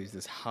Berkeley's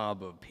this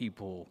hub of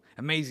people,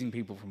 amazing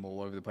people from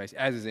all over the place,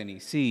 as is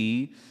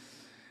NEC.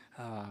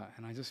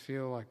 And I just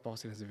feel like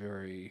Boston has a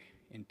very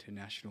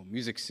international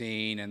music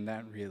scene, and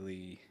that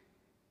really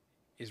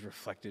is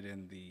reflected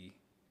in the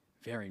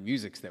varying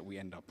musics that we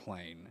end up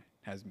playing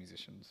as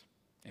musicians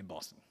in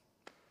Boston.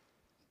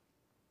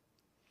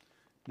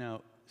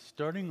 Now,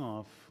 starting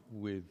off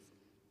with,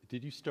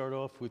 did you start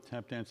off with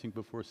tap dancing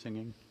before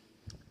singing?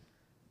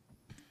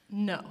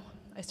 No.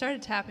 I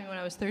started tapping when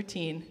I was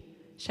 13.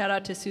 Shout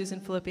out to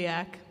Susan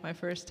Filipiak, my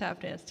first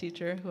tap dance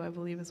teacher, who I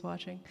believe is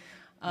watching.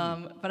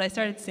 But I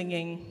started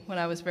singing when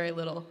I was very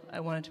little. I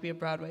wanted to be a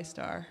Broadway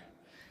star.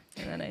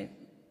 And then I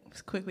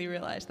quickly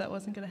realized that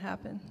wasn't going to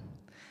happen.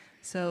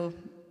 So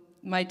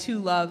my two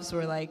loves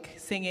were like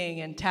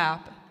singing and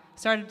tap.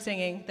 Started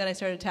singing, then I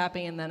started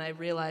tapping, and then I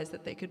realized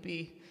that they could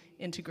be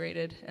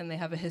integrated, and they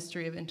have a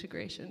history of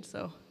integration.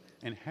 So.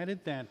 And how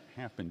did that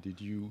happen?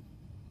 Did you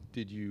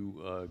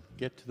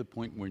get to the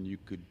point when you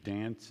could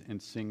dance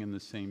and sing in the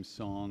same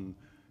song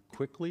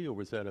quickly, or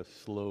was that a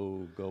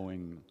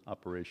slow-going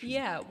operation?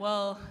 Yeah,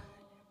 well,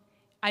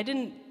 I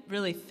didn't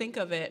really think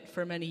of it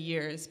for many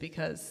years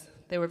because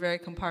they were very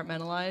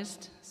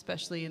compartmentalized,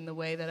 especially in the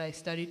way that I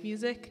studied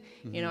music.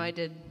 Mm-hmm. You know, I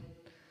did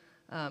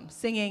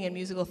singing and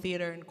musical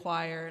theater and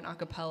choir and a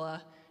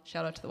cappella.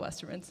 Shout out to the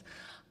Westermans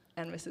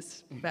and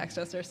Mrs.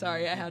 Baxter.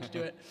 Sorry, I had to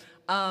do it.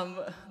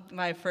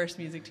 My first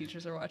music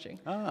teachers are watching.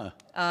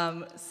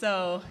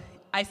 So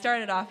I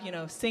started off, you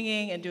know,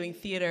 singing and doing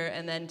theater,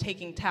 and then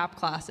taking tap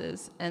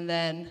classes, and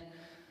then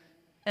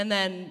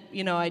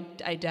you know,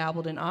 I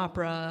dabbled in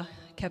opera,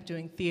 kept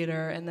doing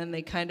theater, and then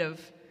they kind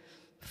of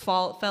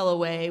fell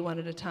away one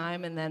at a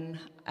time. And then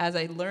as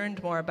I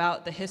learned more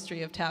about the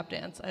history of tap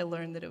dance, I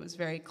learned that it was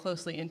very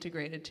closely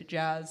integrated to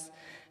jazz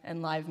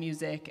and live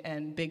music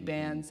and big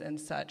bands and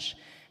such.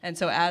 And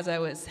so as I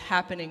was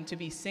happening to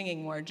be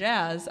singing more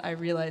jazz, I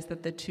realized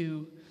that the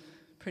two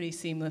pretty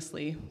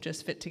seamlessly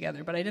just fit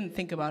together. But I didn't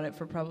think about it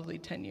for probably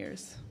 10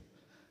 years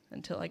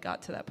until I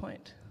got to that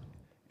point.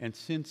 And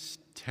since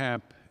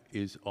tap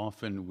is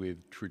often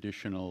with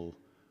traditional,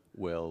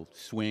 well,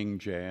 swing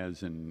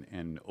jazz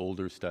and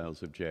older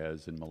styles of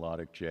jazz and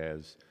melodic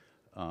jazz,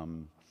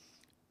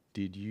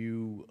 did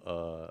you,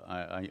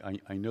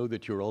 I know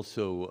that you're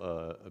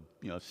also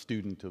a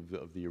student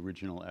of the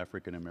original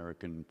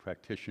African-American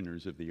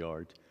practitioners of the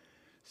art.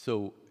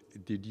 So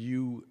did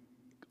you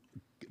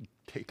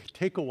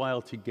take a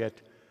while to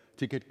get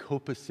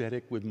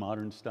copacetic with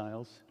modern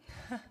styles?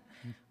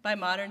 By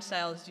modern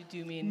styles, you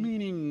do mean?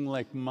 Meaning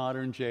like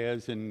modern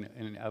jazz and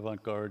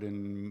avant-garde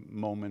and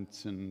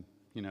moments and,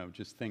 you know,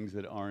 just things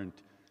that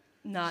aren't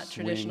not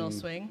swing. Traditional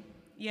swing.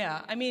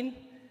 Yeah, I mean,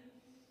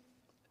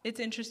 it's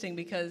interesting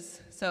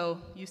because, so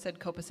you said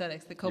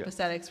copacetics. The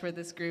copacetics were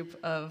this group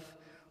of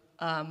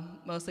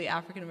mostly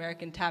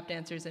African-American tap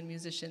dancers and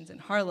musicians in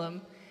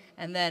Harlem,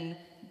 and then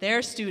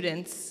their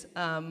students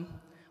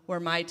were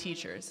my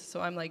teachers.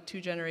 So I'm like 2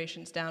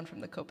 generations down from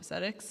the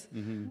copacetics.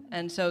 Mm-hmm.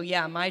 And so,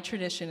 yeah, my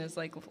tradition is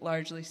like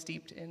largely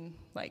steeped in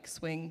like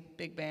swing,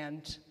 big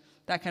band,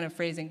 that kind of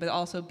phrasing, but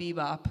also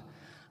bebop.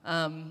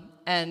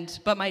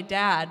 But my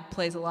dad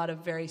plays a lot of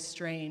very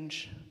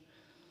strange,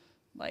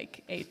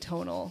 like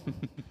atonal,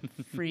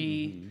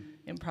 free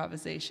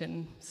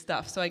improvisation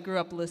stuff. So I grew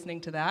up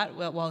listening to that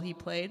while he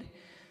played.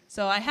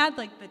 So I had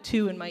like the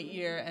 2 in my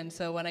ear, and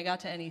so when I got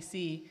to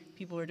NEC,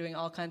 people were doing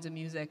all kinds of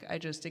music. I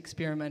just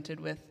experimented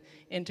with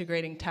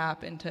integrating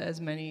tap into as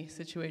many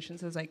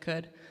situations as I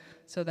could.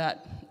 So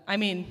that, I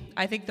mean,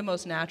 I think the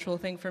most natural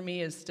thing for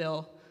me is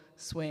still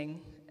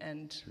swing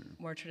and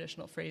more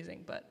traditional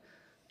phrasing, but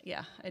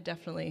yeah, I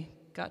definitely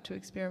got to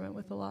experiment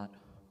with a lot.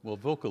 Well,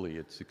 vocally,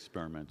 it's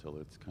experimental.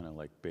 It's kind of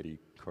like Betty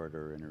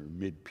Carter in her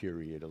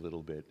mid-period a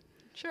little bit.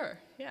 Sure,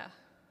 yeah.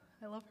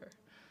 I love her.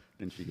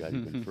 And she got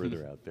even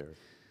further out there.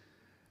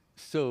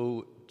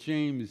 So,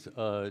 James,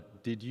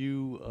 did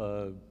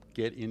you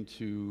get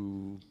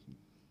into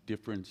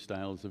different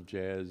styles of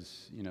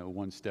jazz, you know,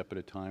 one step at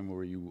a time, or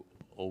were you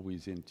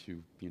always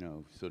into, you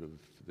know, sort of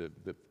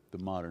the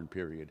modern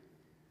period?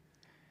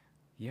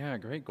 Yeah,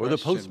 great question. Or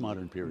the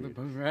postmodern period.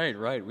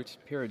 Right. Which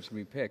period should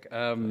we pick?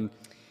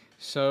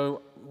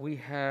 So we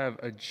have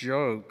a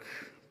joke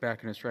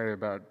back in Australia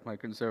about my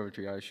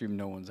conservatory. I assume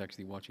no one's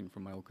actually watching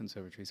from my old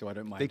conservatory, so I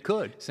don't mind. They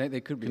could.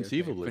 They could be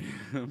Conceivably.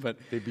 okay, but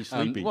They'd be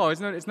sleepy. well,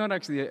 it's not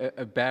actually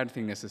a bad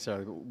thing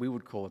necessarily. But we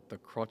would call it the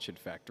crotchet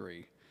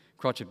factory.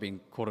 Crotchet being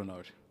quarter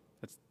note.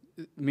 That's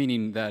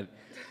meaning that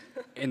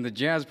in the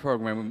jazz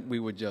program we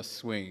would just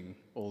swing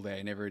all day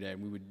and every day,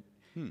 and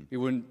we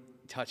wouldn't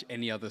touch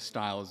any other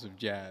styles of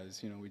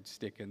jazz. You know, we'd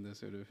stick in the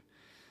sort of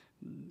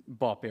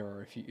bop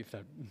era, if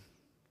that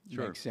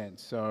makes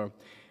sense. So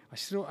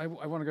I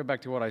want to go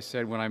back to what I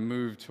said when I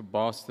moved to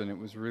Boston. It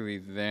was really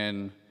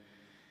then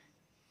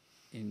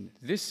in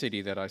this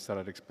city that I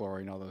started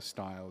exploring other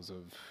styles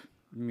of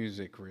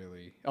music,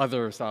 really.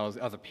 Other styles,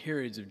 other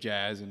periods of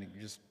jazz, and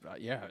just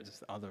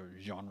other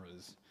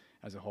genres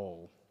as a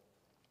whole.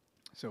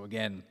 So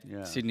again,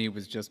 Sydney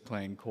was just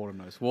playing quarter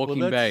notes, walking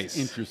bass.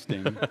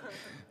 Interesting.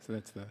 So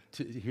that's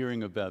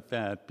hearing about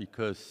that,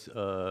 because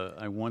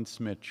I once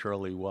met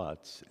Charlie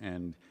Watts,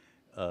 and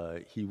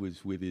he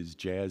was with his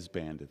jazz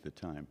band at the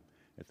time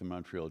at the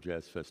Montreal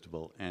Jazz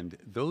Festival, and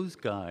those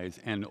guys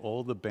and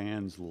all the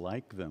bands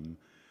like them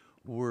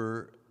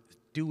were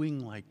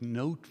doing like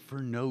note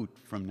for note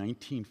from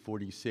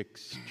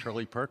 1946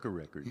 Charlie Parker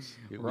records.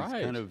 It was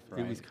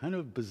kind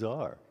of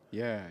bizarre.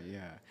 Yeah.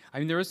 I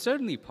mean, there are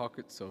certainly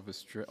pockets of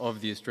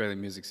the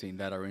Australian music scene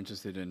that are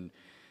interested in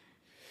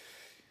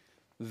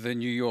the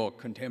New York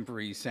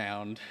contemporary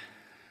sound,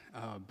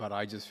 but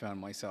I just found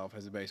myself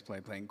as a bass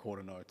player playing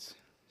quarter notes.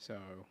 So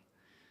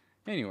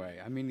anyway,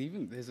 I mean,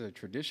 even there's a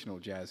traditional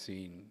jazz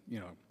scene, you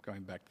know,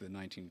 going back to the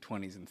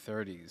 1920s and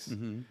 30s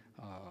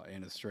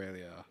in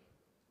Australia.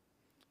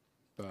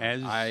 But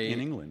in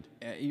England.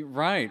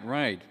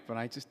 Right. But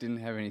I just didn't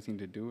have anything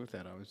to do with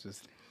that. I was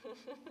just...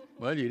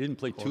 Well, you didn't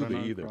play tuba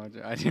either.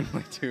 I didn't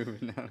play tuba,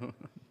 no.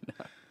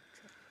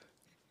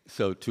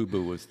 So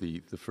tuba was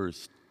the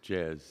first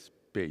jazz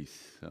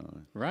bass.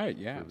 Right,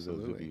 yeah, for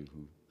absolutely. those of you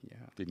who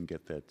didn't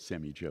get that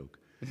semi-joke.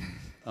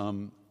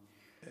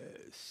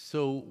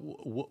 So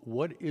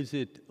what is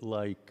it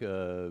like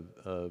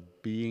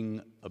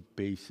being a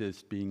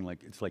bassist,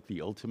 it's like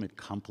the ultimate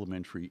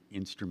complementary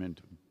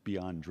instrument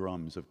beyond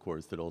drums, of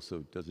course, that also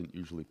doesn't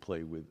usually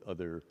play with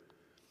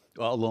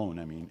alone,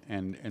 I mean.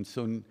 And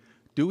so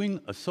doing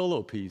a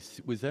solo piece,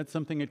 was that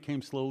something that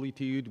came slowly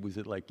to you? Was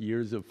it like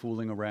years of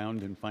fooling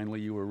around and finally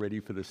you were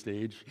ready for the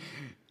stage?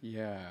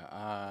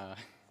 Yeah.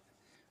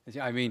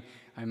 I mean,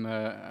 I'm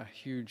a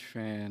huge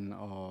fan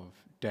of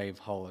Dave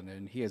Holland,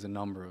 and he has a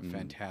number of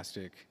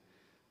fantastic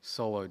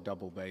solo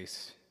double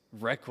bass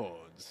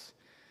records.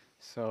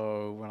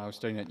 So when I was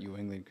studying at New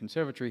England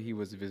Conservatory, he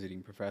was a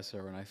visiting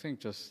professor, and I think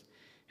just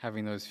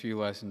having those few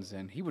lessons,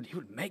 and he would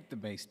make the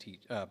bass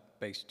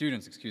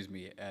students,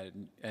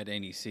 at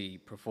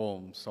NEC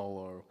perform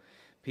solo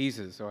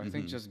pieces. So I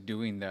think just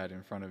doing that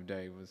in front of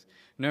Dave was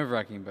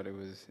nerve-wracking, but it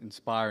was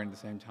inspiring at the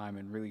same time,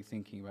 and really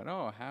thinking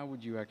about, how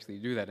would you actually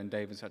do that? And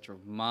Dave is such a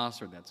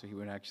master at that, so he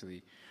would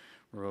actually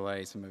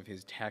relay some of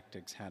his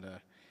tactics, how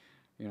to,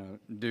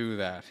 do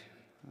that.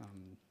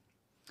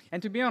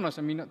 And to be honest,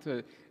 I mean, not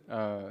to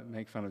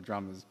make fun of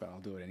drummers, but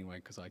I'll do it anyway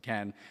because I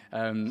can.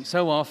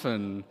 So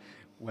often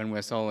when we're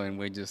soloing,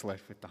 we're just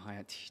left with the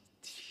hi-hat.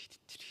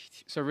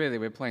 So really,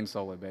 we're playing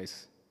solo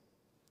bass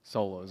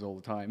solos all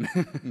the time,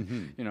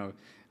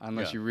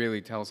 unless you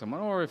really tell someone,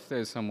 or if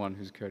there's someone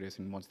who's courteous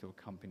and wants to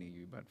accompany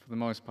you. But for the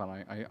most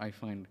part, I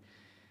find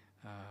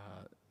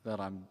that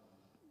I'm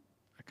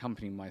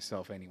accompanying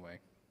myself anyway.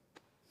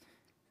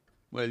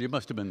 Well, you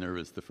must have been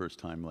nervous the first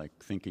time, like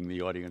thinking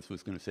the audience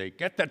was going to say,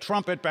 "Get the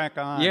trumpet back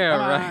on." Yeah,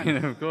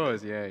 right. Of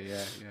course. Yeah.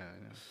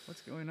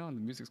 What's going on?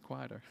 The music's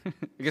quieter.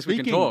 I guess we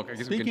can talk.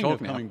 Speaking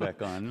of coming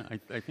back on,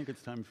 I think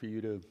it's time for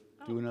you to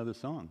do another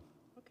song.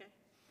 Okay.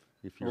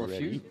 If you're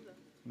ready.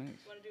 Nice.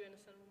 Want to do in a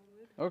solo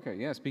mood? Okay.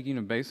 Yeah. Speaking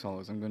of bass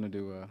solos, I'm going to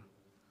do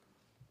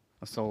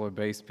a solo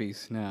bass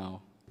piece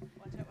now.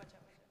 Watch out.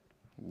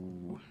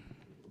 Ooh.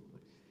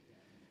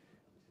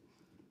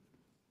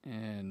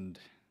 And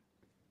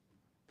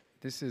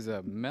this is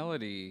a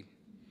melody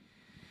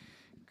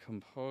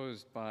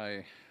composed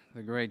by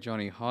the great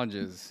Johnny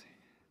Hodges.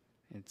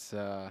 It's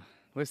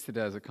listed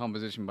as a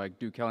composition by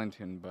Duke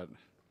Ellington, but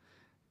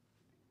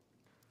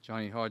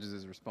Johnny Hodges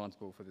is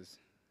responsible for this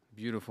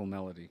beautiful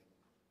melody.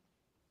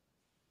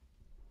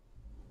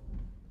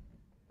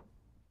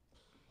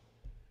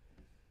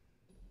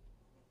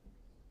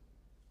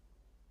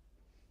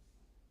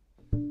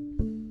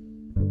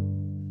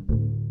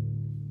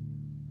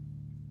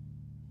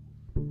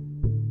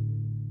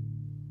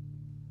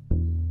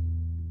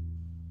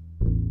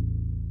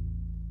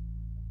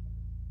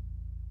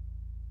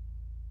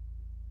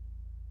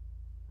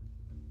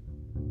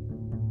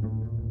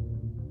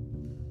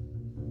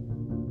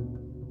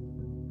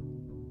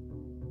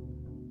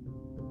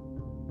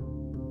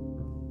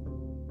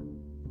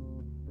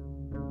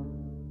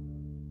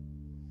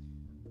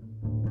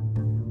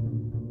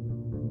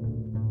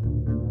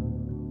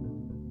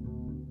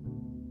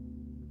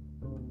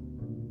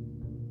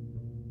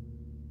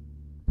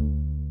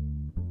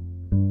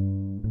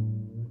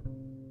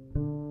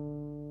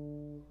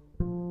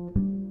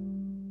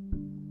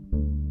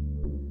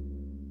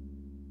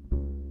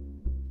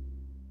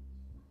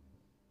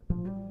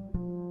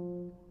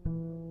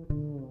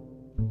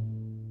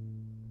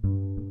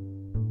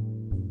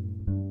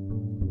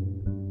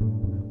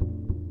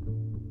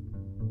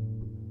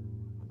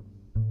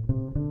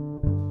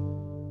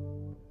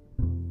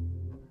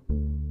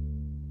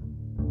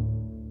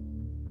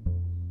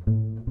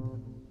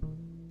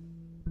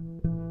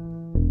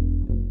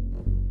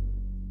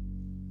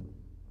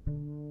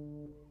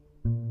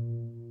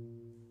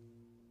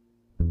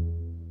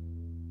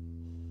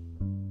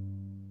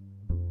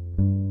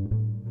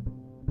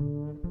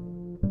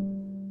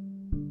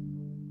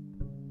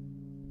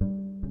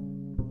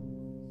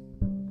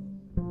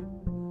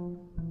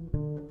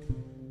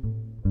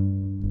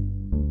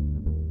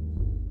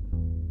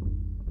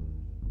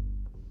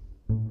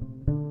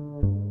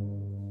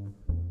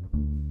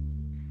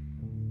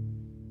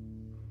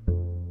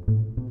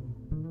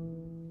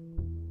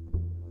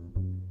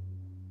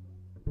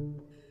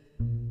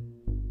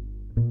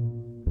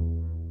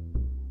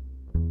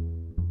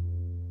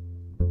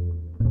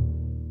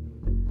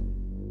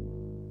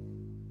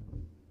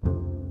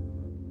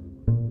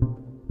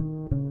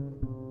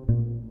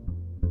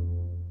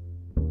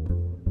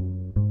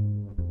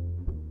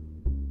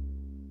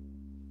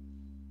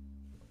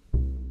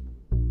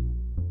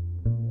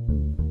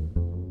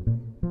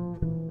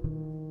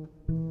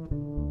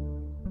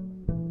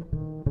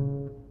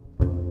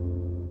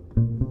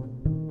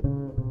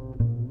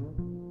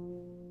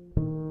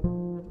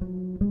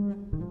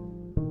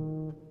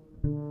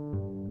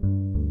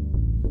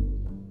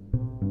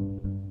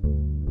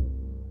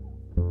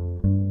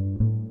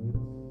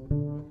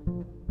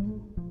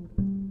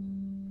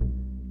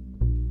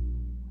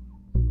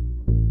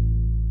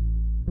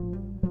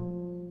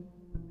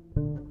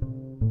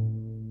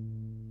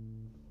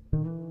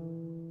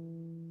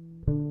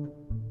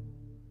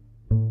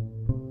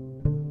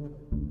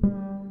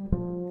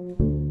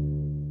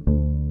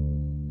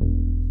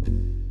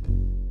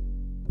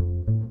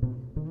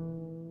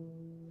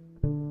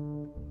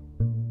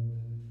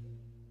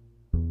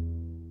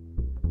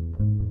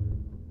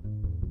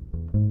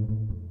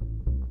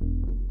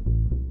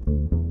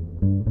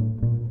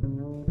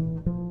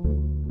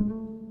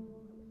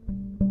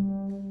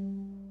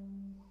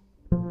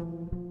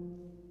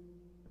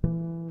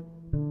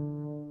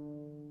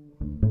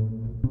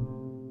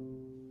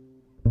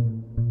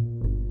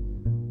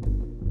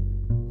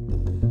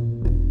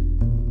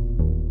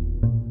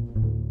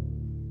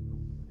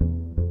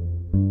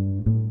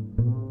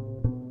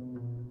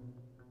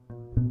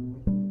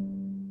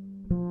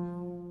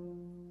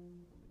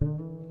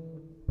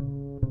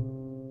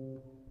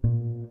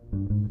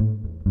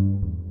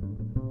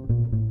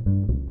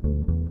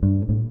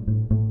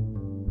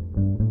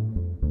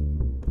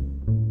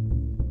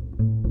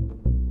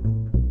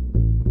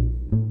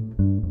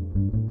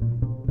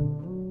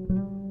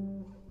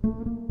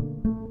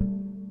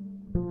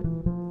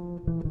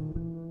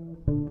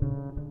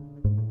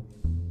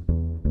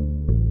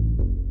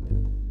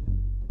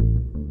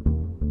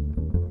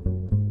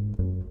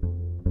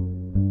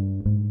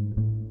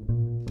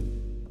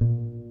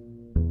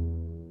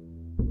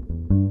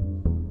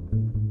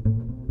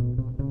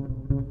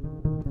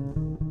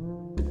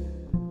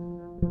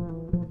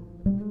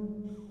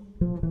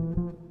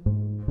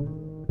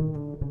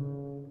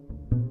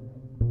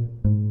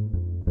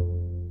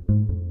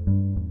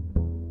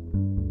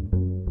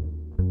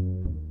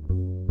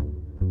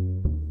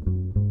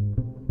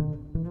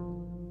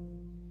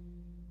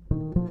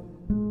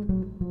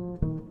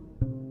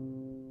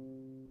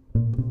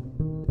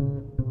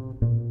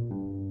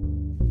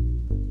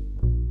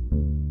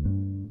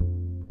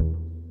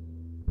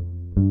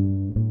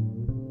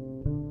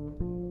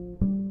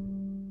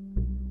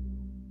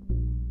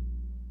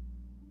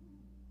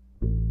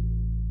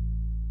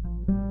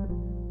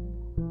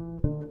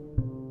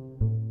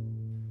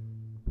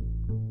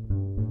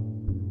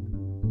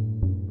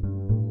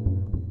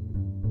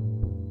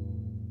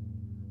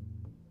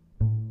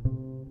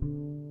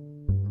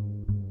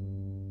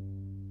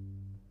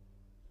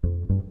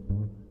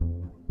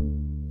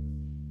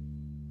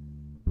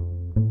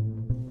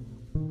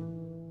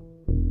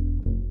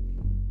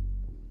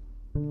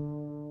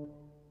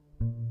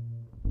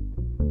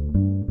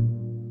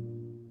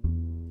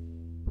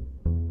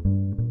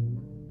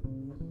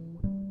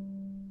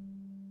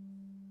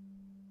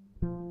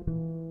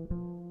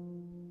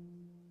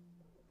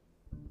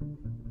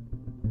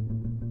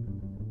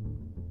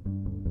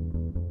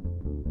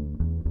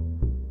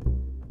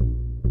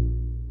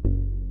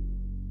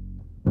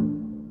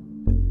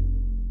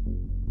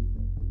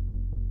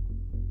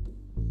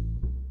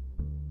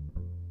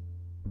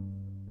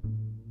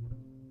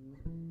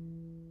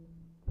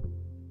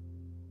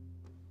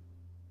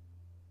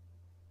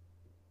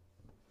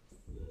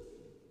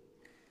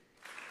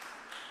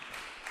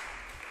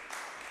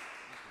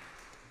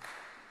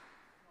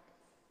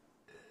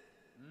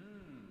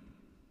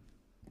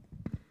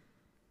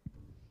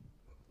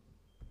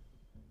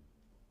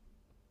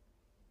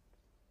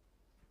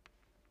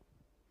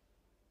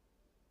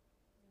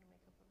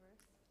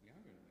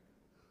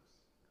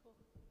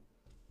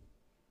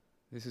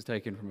 This is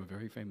taken from a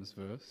very famous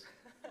verse.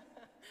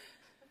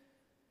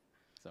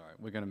 It's all right,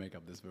 we're going to make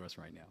up this verse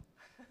right now.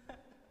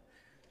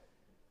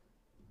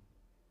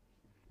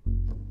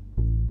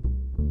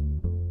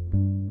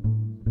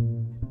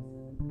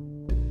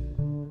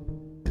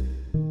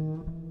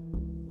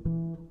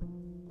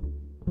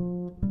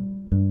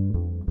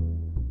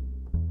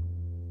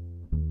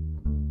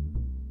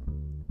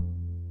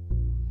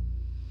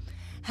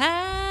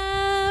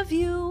 Have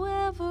you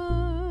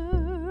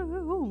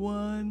ever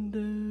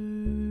wondered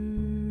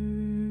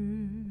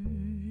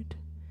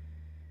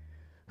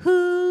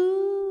who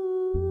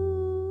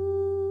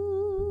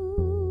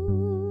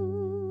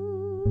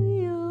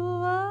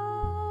you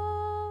are?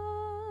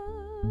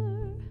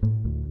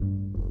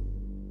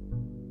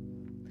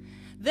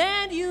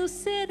 Then you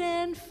sit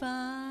and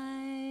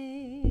find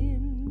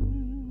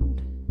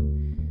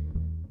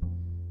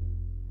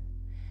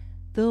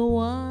the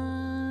one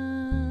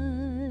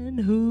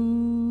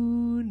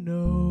who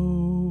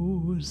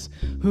knows,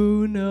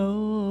 who knows.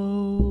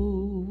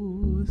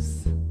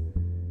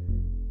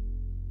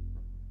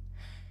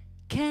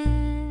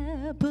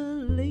 Capellini,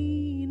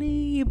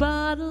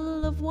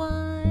 bottle of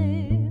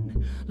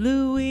wine,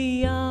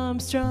 Louis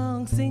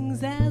Armstrong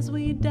sings as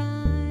we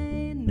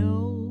dine.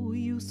 No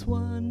use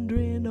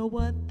wondering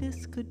what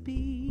this could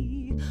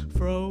be,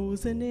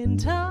 frozen in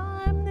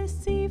time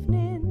this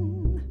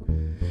evening.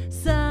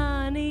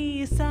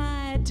 Sunny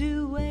side,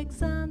 2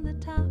 eggs on the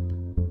top,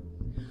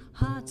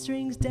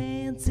 heartstrings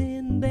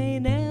dancing, they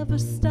never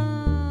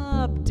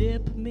stop.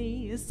 Dip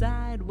me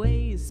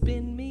sideways,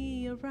 spin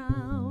me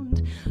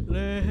around,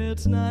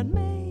 let's not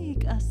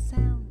make a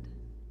sound.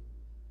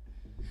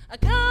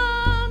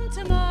 Come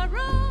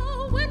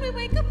tomorrow, when we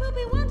wake up, we'll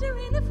be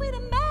wondering if we'd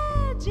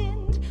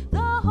imagined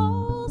the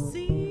whole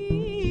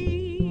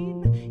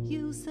scene.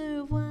 You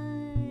serve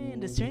wine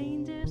to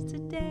strangers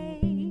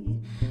today,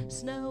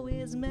 snow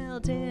is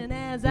melting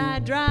as I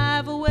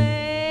drive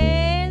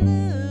away.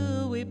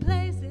 Louis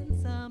plays in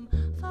some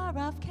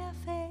far-off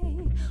cafe.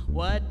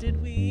 What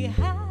did we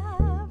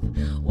have?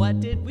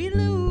 What did we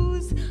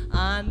lose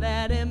on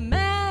that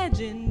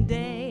imagined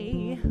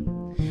day?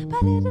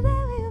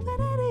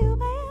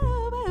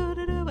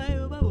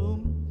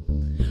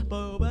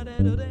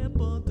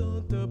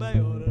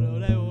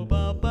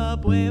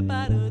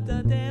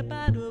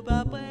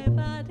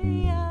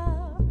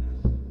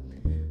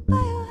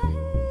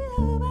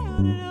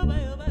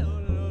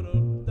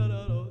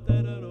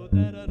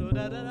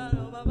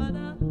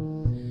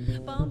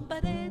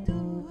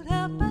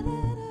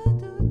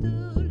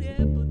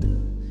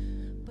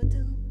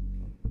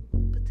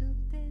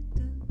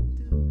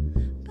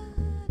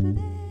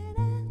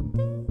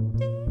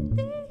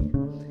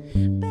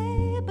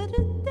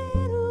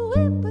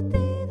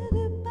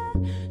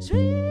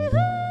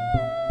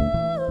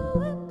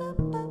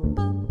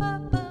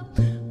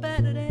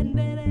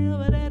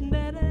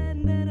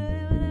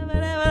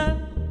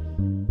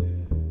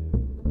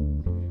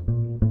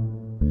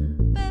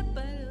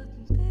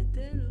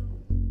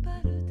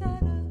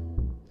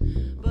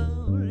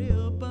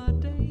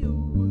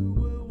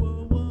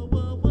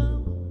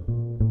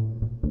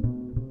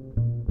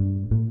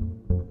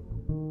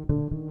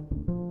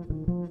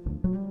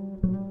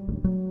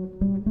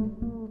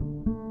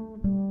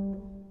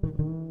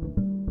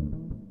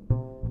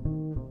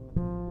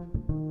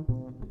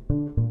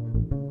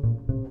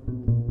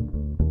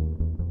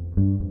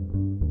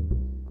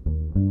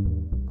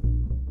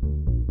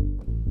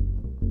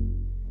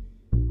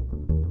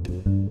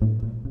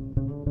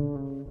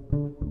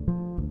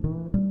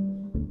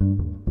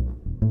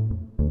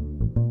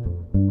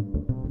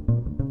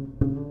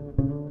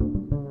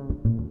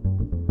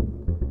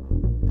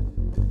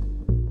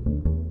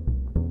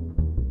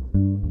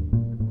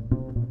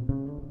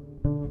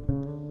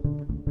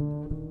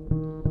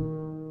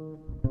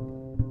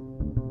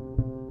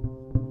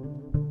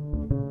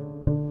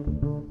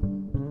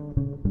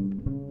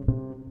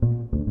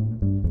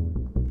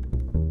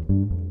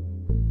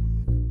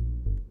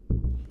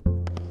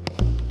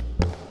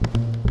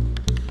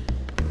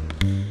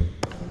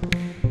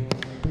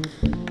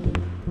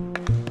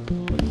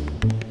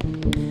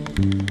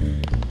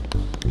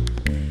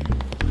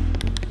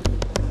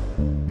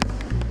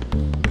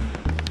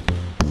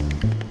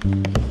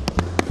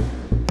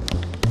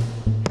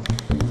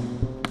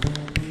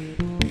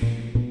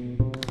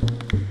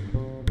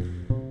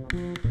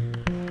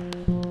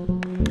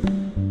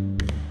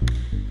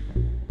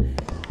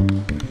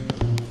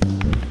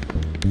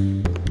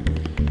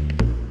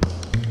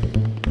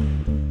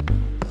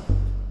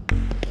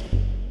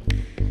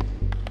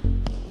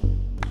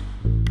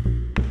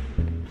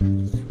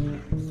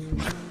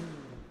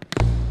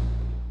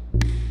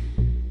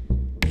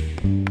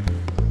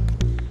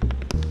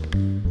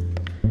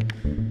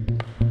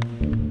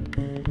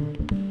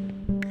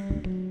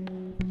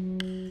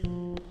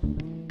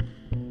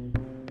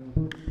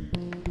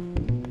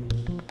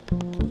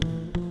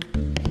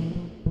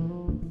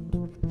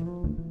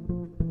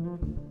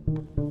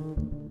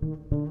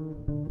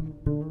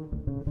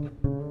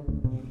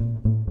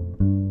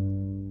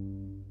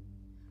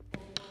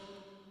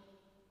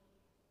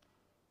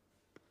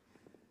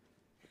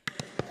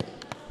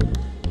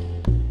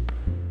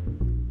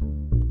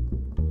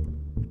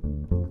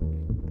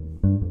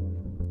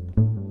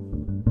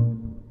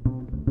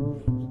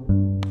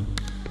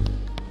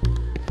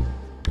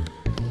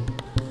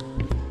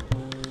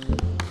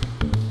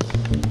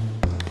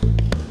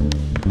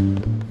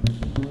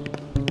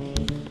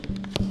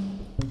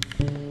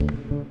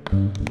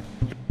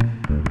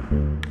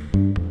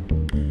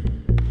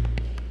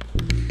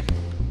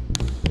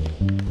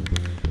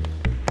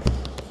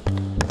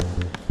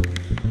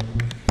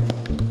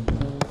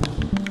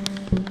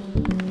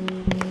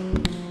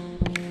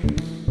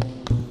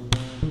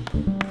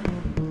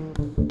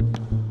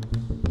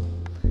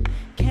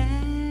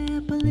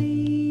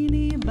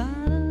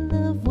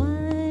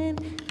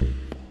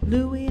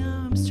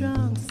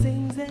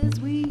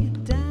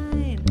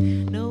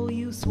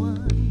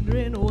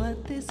 wondering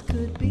what this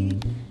could be.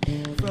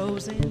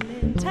 Frozen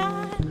in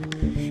time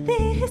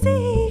this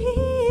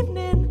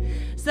evening.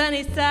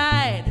 Sunny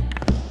side,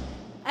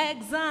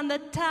 eggs on the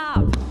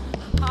top,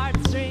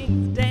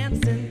 heartstrings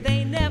dancing,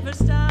 they never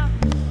stop.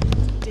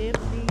 Dip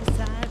me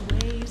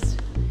sideways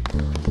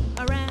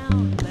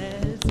around,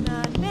 let's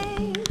not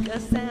make a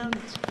sound.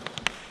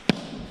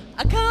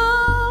 I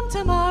come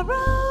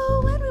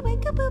tomorrow, when we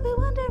wake up we'll be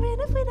wondering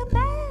if we'd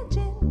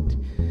imagined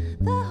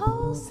the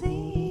whole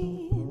scene.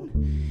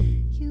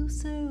 You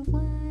serve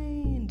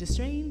wine to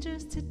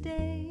strangers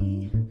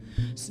today.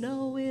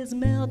 Snow is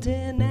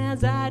melting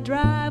as I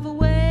drive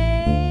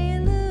away.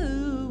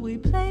 Louis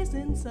plays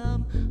in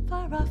some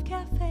far-off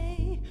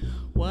cafe.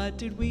 What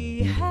did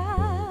we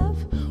have?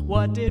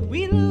 What did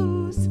we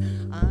lose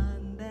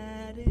on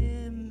that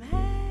imagined?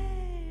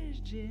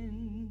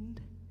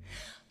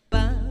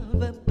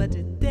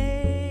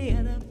 Ba-ba-ba-da-day,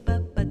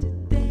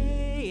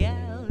 da-ba-ba-da-day,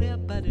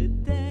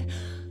 da-ba-da-day.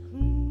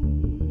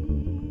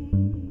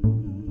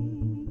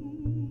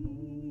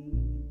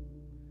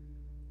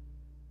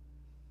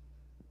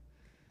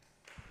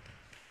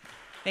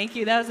 Thank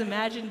you. That was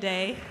Imagine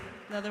Day,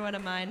 another one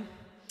of mine.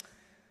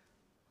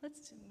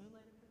 Let's do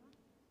Moonlight if you want.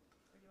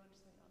 Or do you want to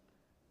sing up?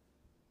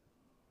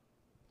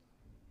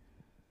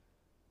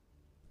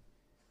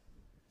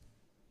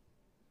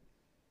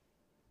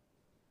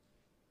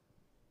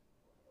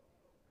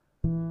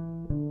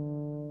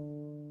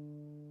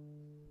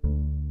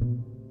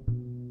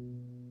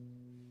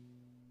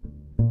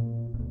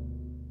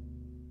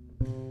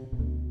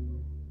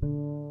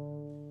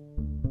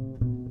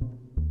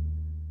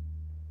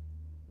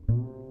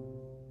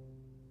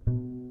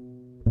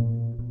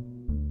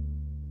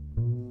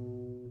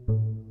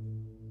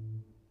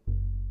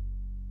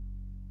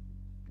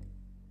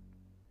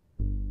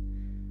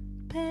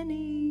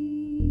 Pennies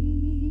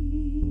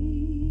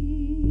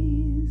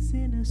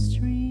in a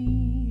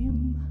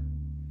stream,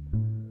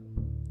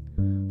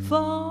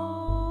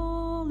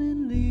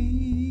 falling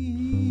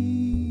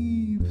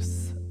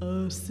leaves,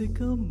 a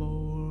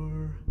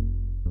sycamore,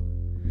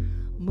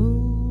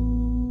 moonlight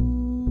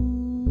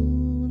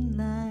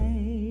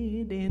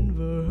in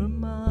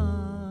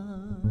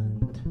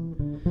Vermont.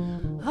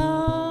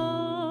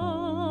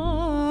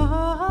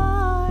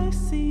 I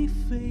see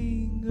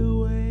finger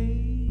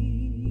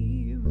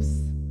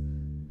waves,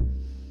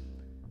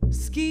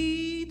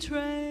 ski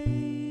trails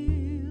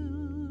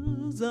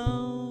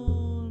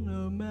on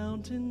a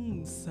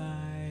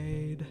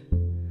mountainside,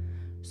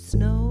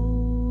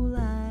 snow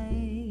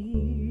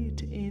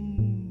light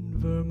in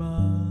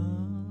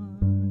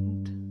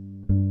Vermont.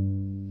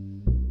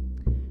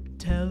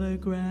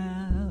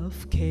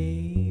 Telegraph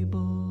cables,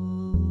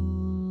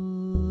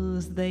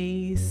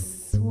 they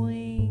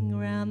swing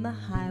round the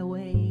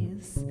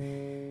highways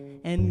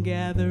and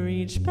gather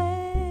each bend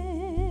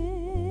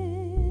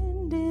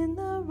in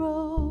the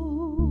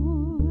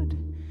road.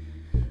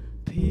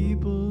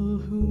 People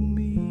who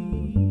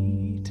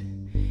meet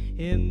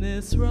in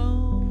this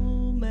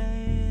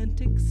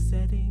romantic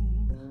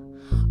setting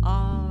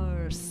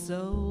are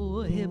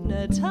so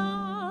hypnotized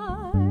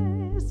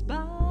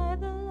by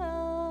the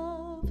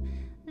lovely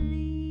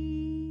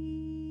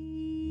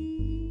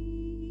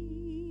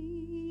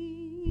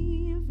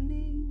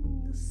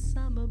evening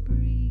summer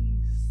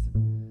breeze,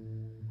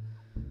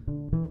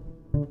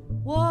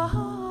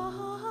 warbling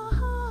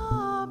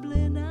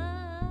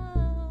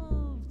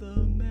of the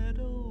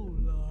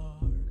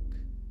meadowlark,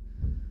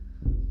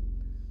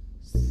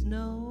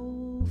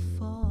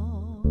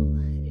 snowfall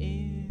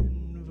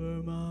in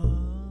Vermont.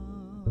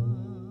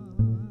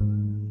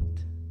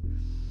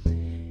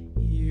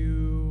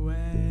 You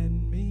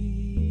and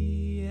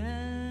me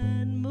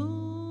and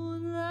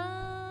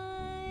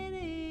moonlight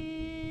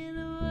in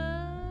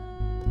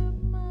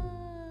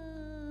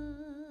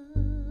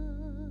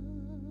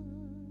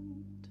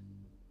Vermont.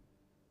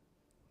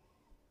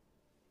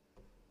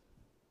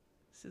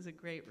 This is a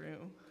great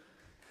room.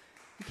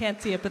 You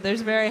can't see it, but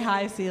there's very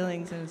high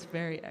ceilings and it's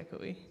very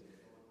echoey.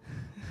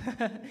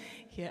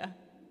 Yeah.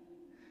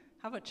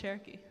 How about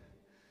Cherokee?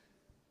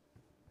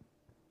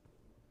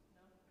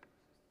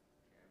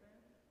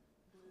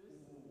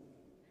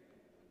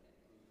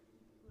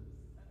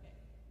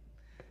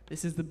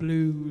 This is the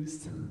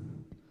blues.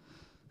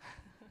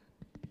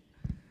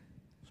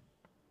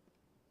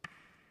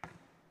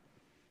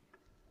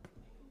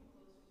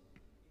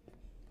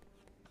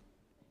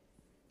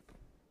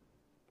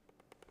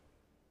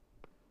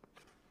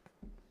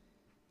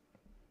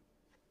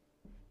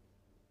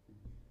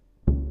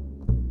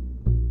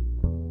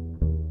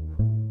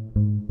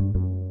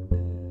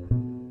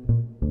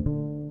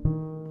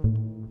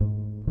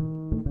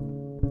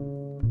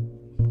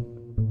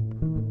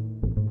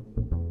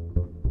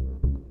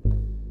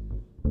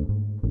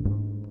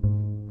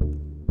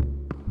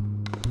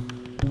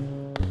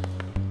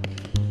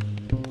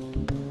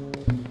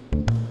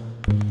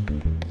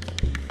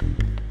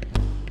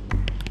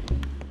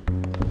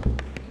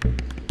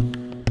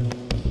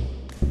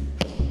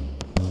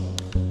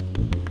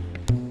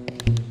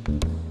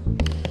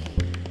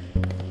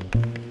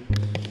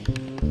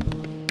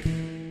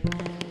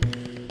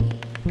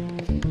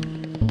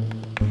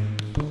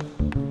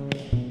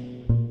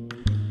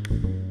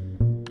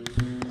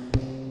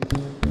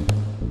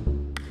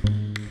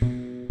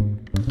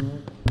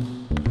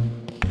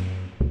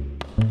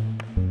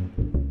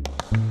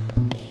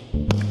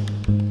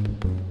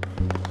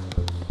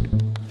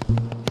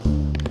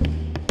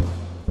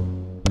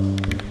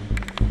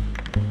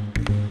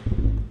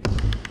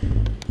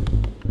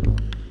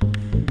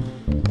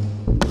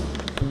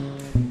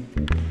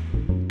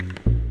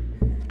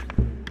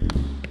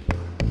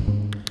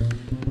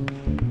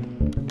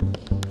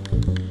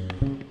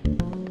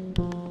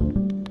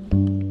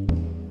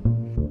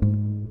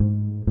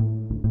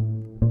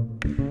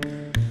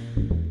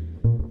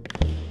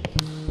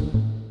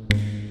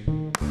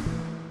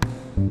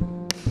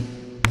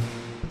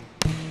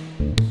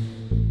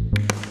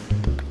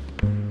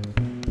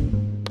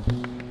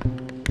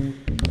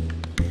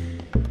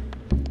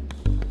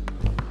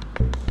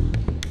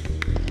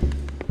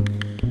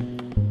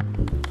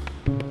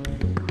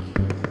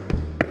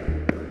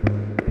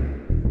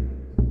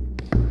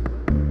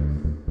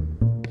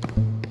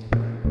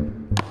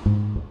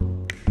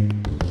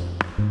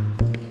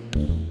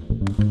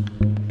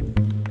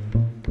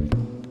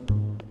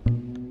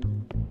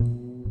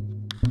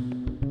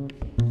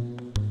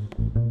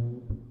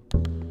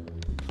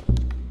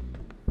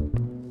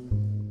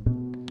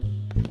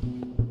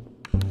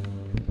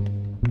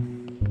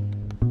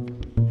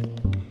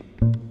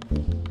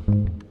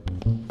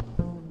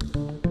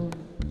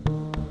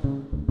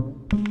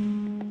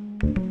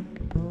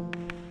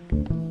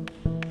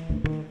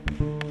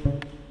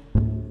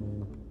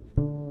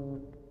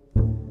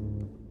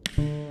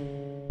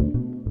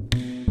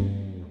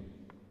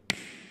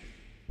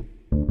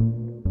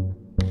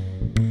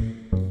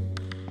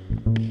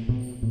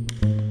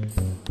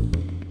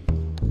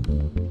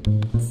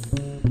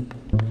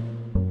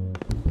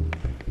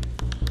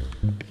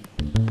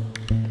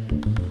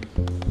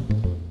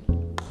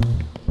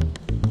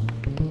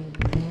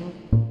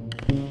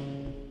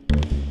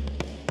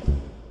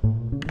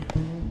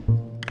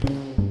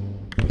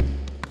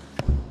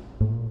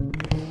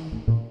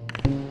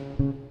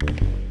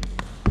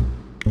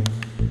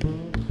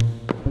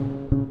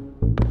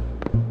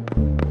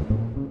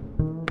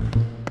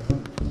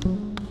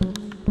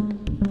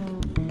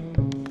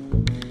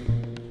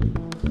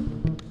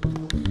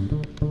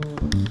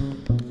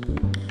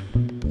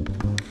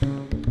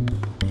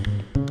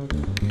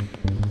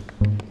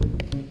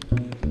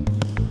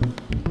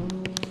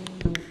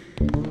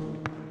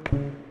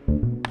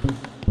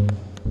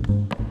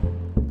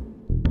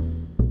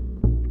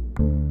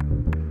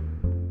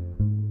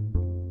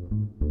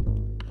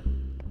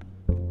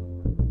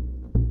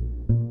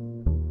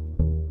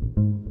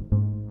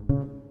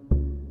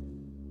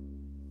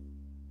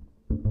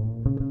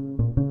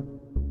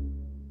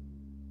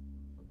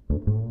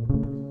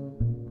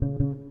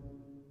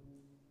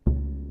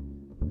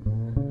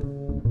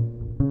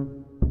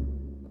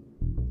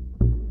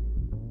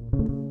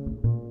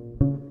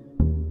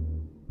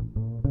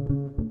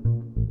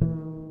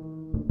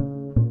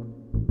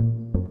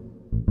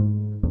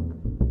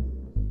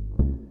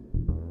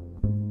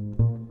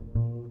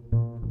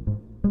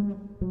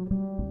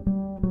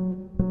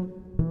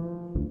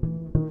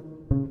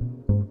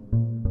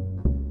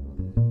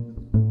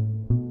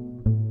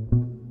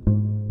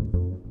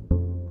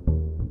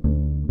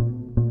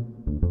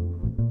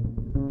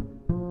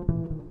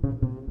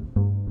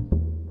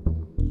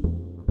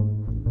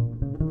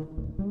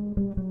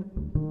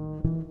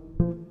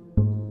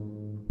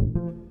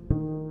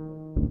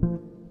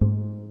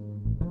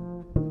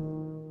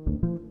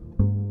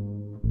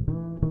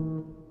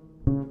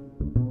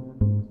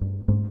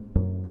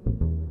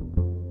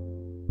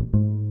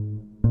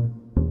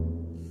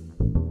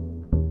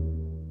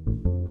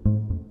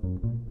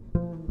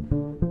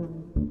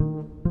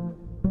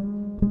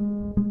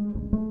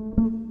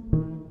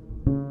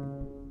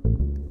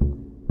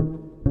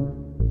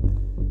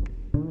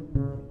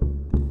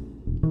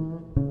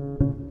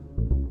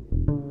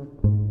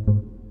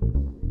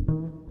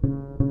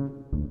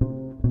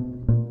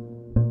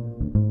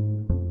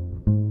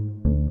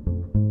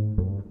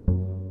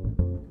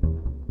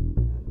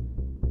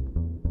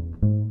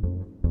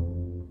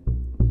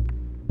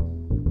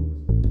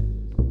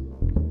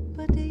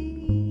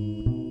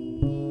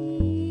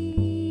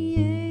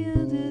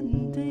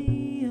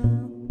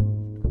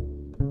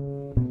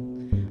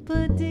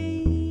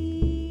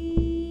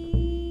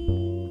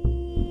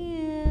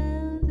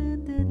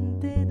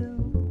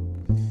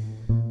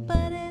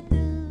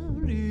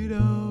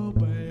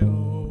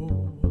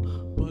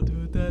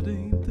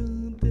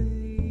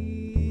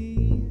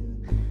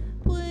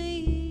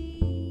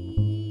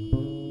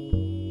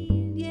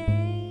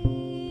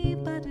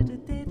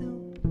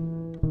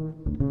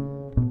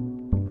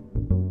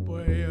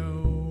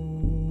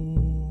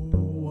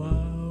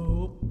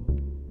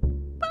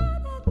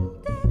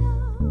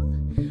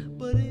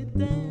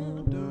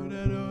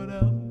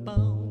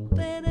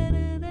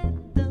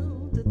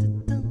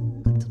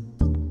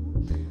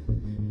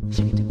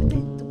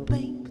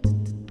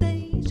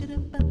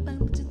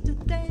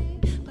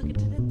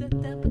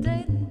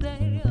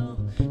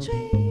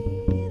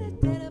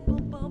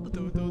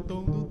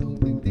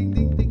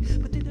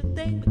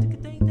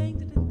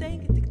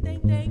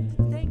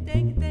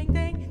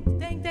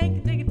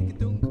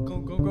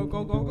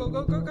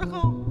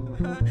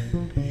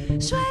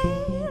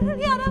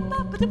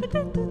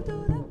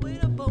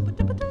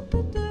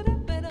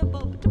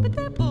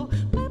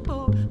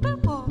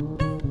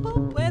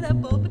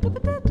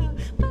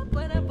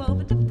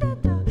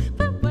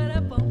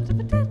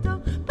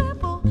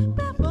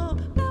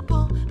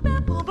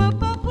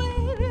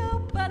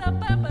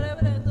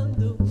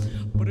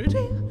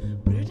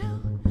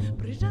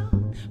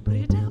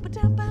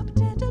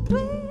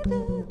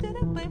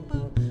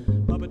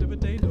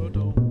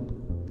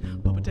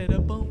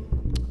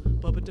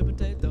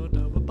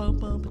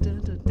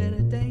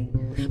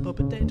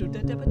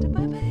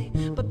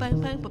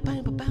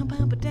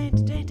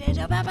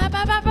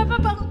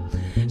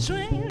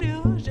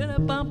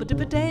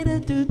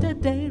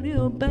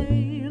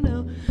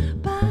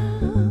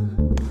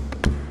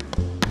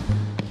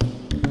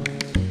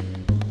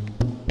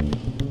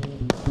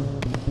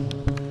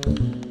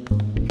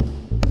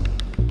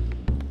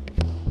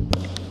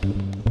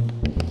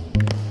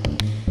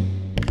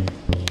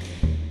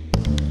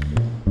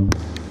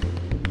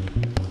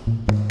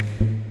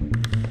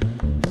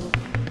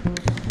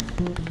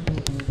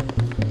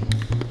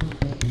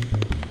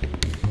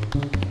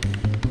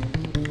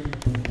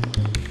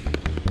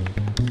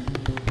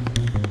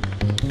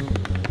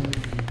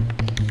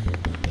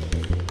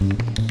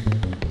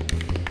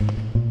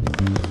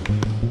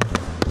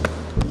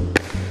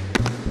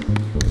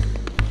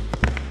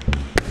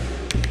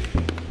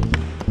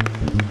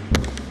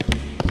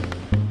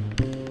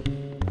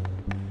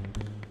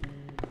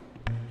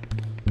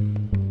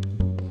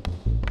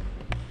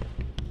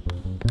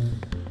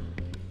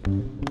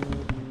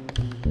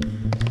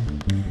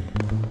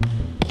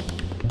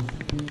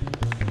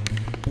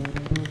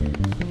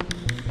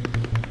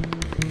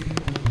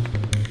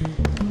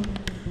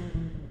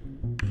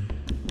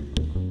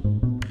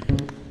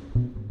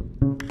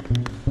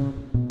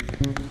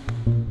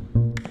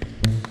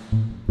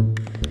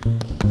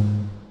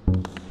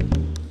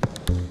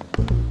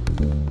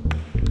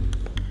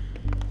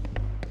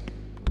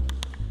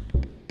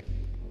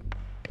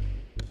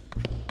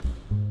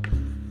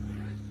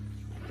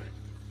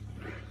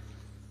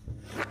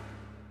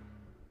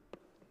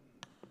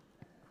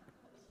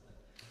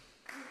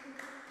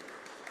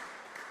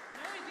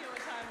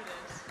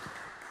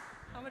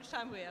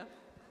 Time we have?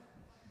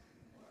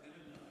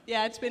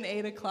 Yeah, it's been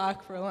 8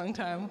 o'clock for a long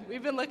time.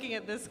 We've been looking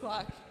at this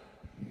clock.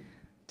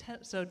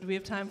 So do we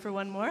have time for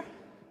one more?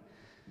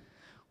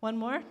 One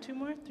more? 2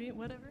 more? 3?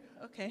 Whatever?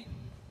 Okay.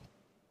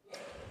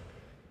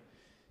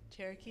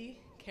 Cherokee?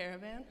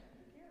 Caravan?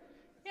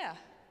 Yeah.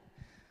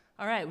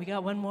 All right, we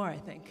got one more, I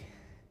think.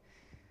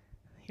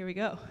 Here we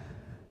go.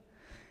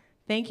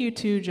 Thank you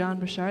to John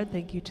Bouchard.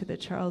 Thank you to the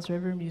Charles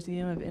River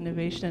Museum of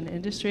Innovation and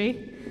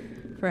Industry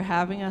for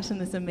having us in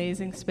this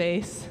amazing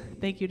space.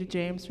 Thank you to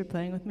James for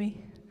playing with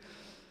me.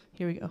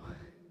 Here we go.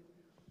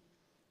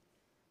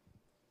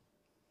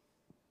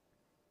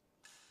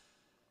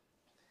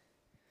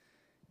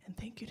 And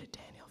thank you to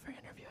Daniel for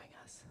interviewing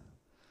us.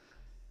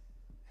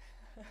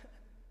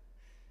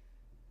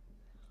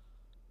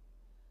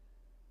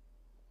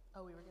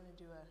 Oh, we were going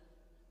to do a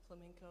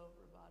flamenco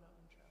rubato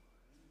intro.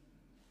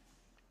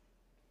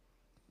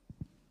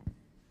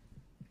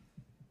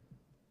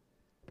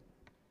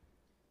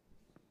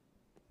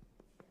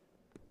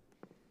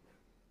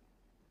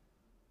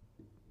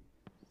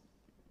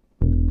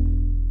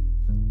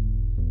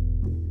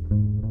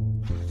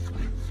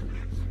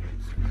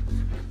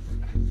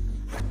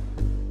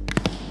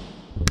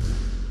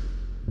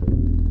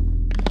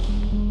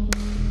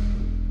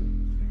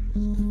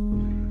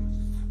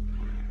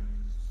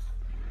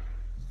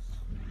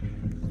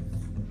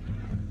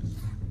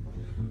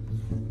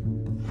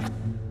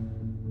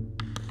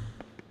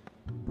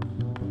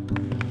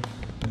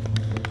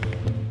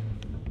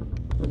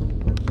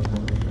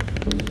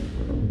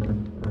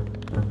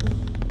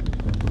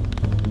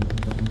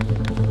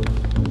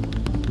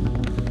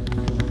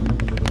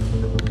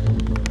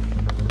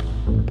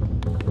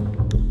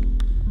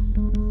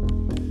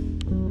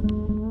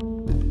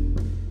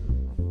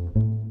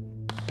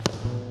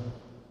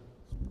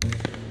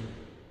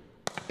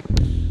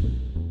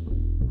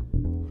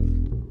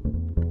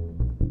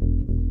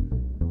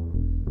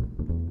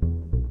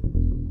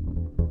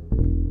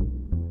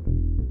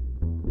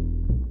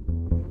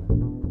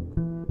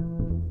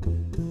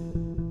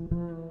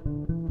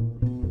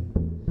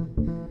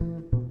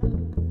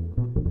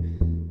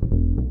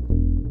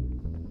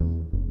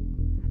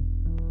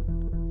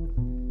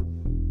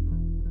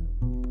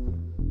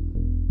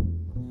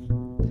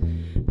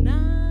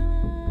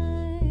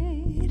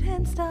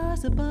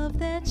 Above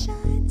that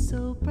shine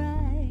so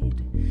bright,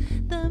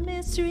 the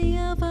mystery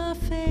of our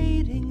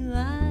fading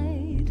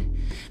light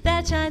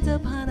that shines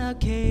upon our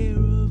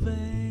caravan.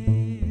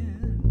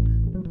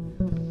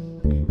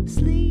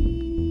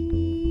 Sleep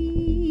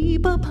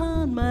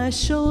upon my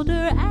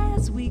shoulder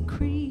as we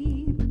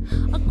creep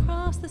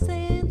across the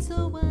sand,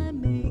 so I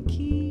may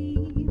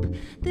keep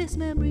this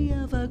memory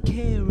of our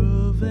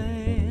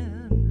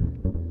caravan.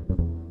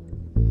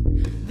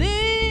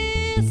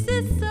 This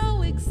is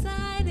so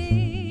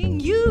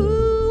exciting.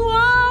 You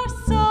are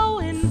so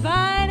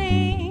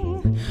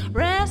inviting,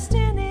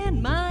 resting in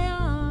my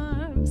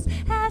arms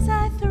as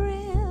I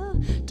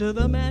thrill to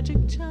the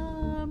magic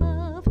charm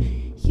of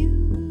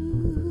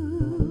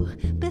you.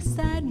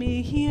 Beside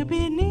me here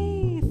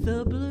beneath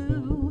the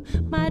blue,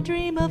 my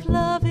dream of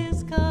love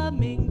is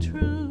coming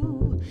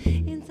true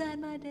inside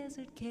my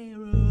desert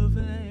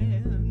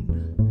caravan.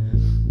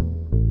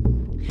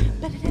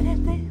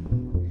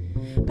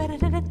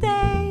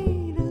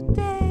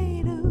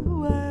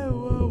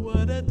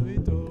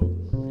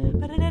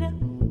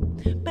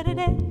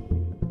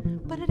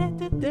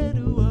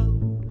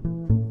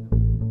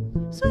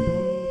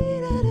 Sweet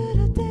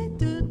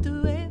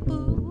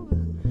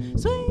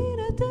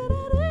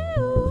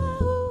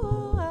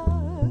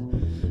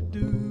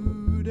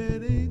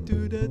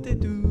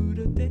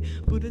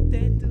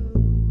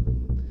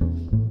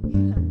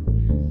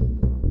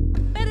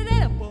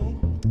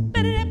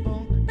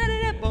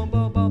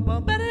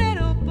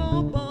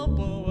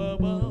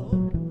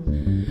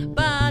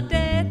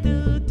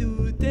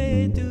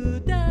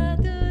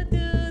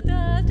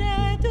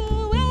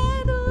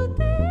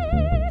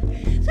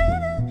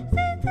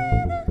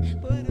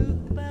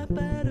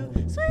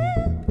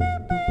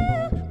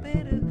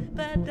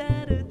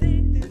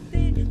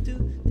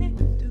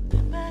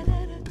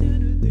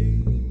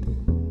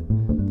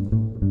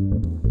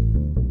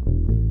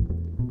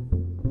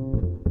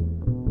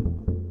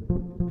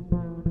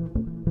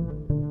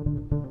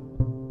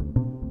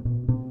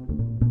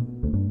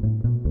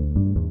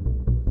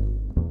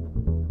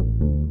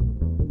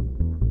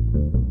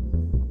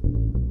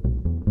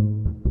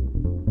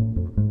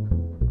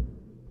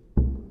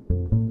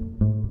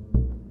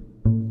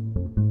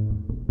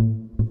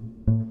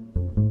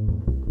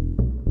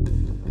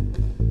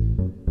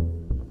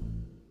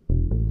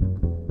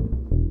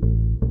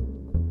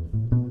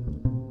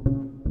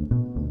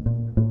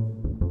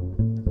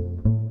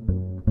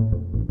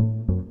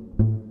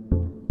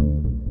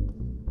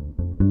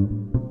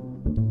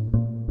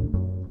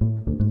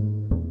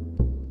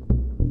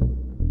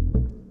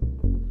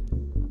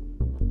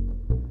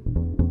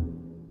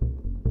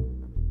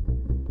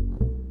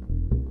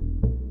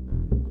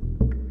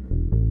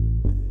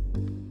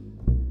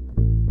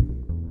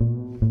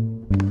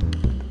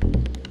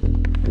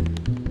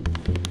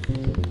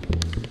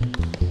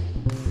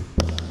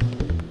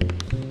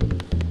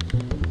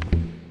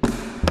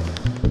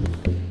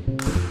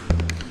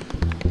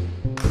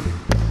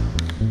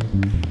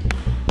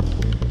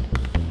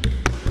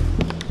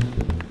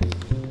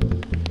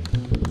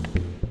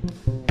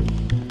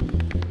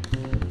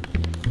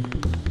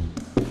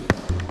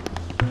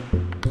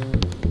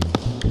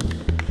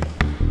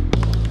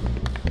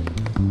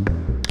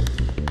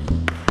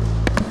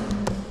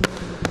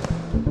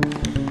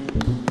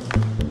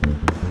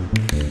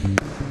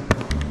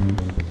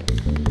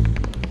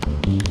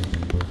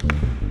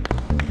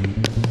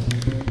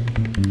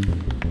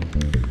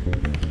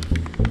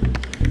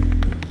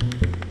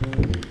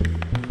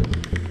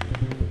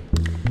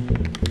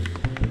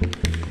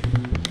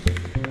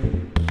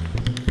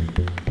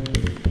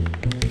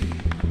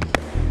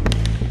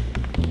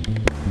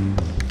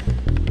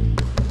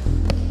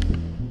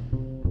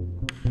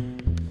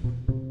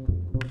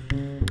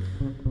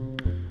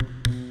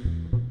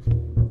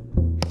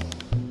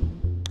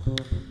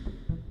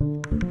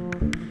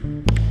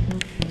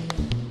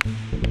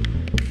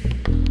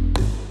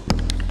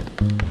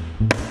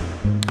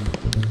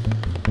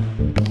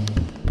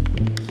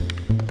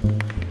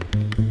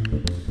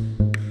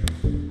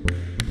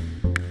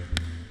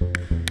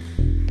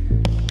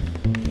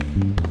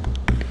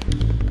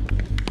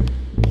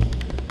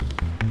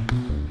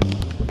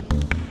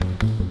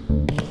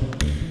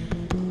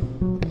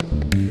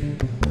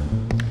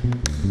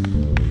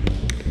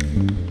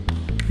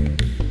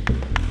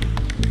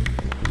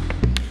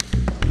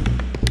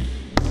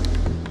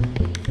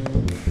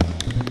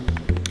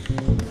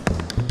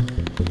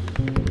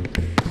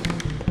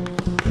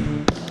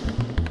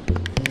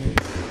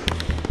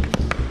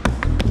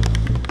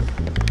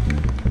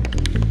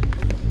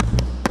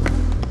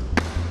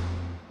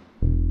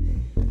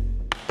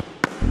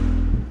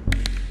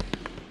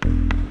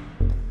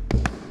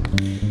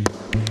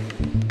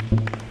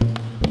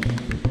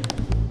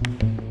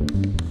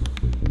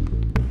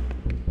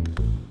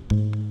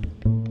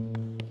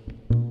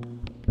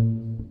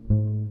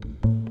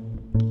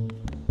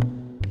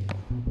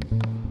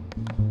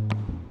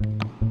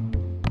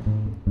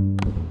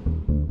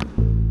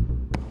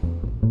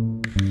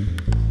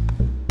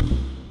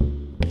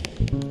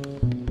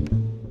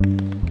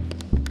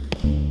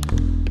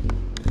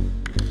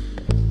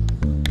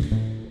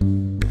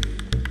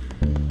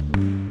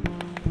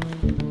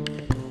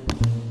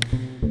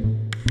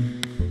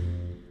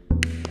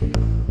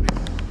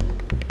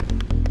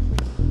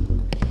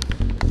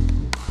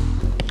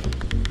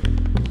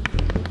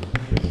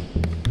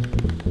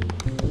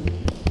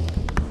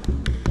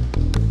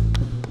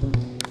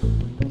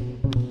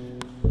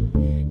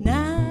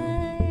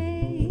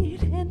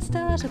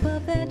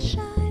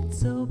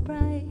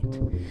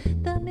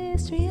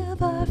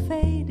of a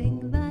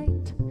fading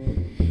light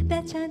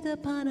that shines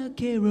upon a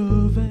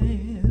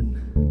caravan.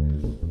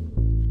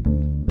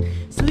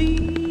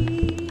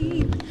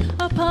 Sleep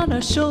upon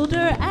our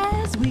shoulder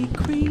as we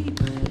creep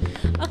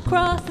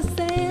across the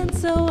sand,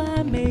 so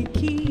I may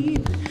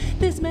keep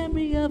this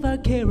memory of our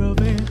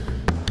caravan.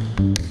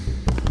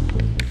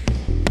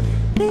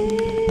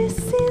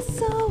 This is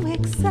so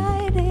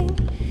exciting.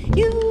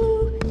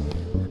 You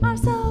are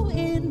so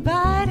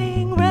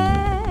inviting,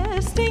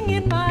 resting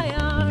in my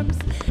arms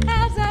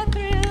as I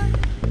thrill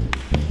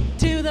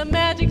to the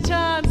magic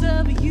charms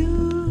of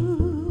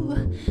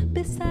you.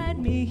 Beside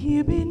me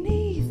here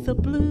beneath the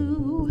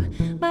blue,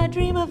 my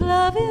dream of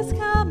love is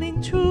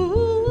coming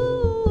true.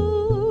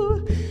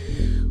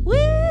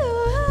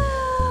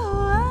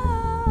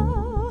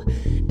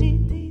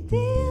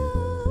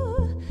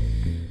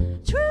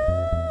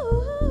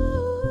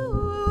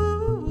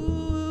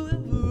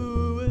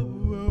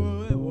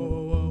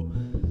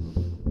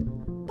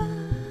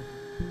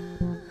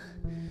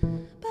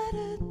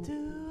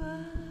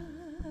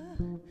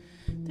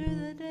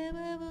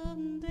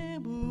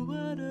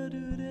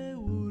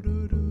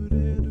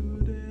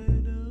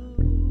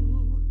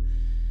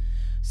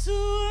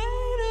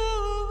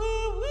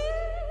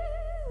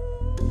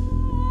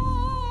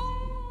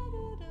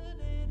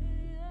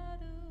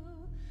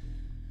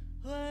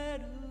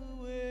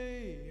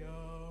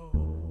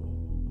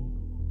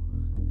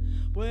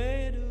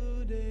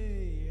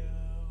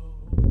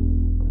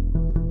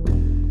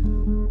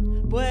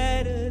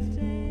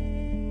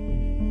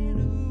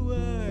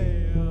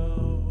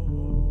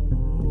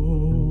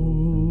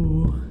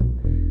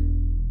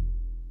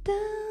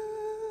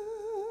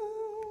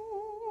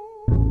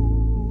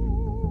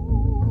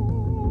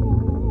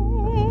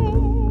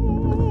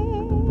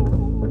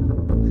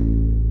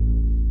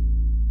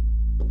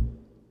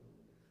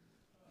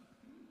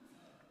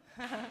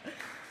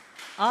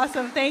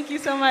 Awesome. Thank you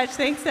so much.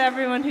 Thanks to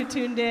everyone who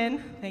tuned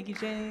in. Thank you,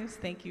 James.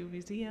 Thank you,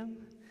 Museum.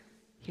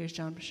 Here's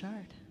John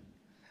Bouchard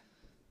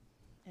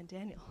and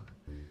Daniel.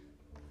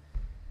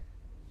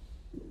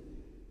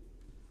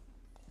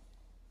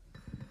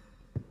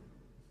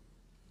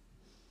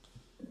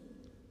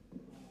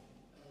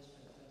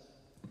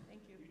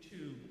 Thank you. You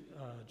two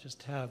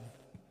just have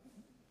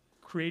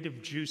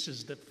creative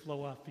juices that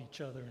flow off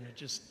each other, and it's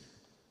just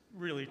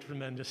really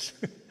tremendous.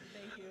 Thank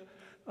you.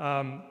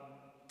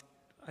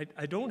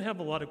 I don't have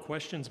a lot of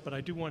questions, but I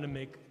do want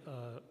to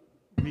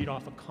read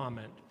off a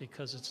comment,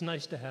 because it's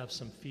nice to have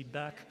some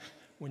feedback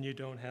when you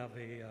don't have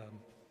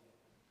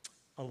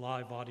a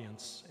live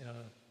audience.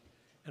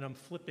 And I'm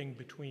flipping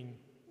between,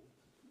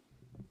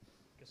 I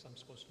guess I'm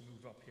supposed to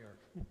move up here.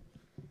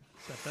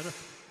 Is that better?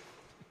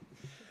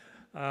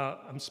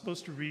 I'm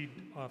supposed to read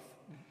off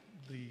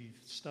the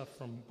stuff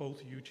from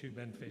both YouTube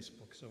and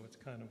Facebook, so it's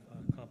kind of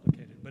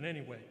complicated. But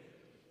anyway,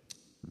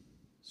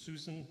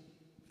 Susan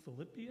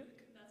Filippiak?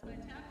 My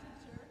tap teacher.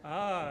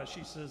 Ah,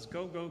 she says,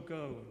 go, go,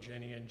 go,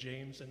 Jenny and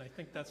James, and I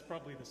think that's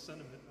probably the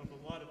sentiment of a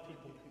lot of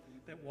people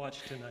that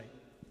watch tonight.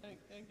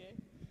 Okay.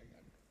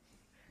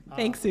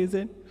 Thanks,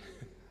 Susan.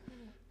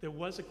 There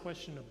was a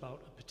question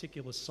about a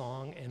particular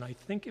song, and I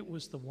think it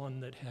was the one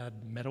that had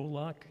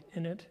Meadowlark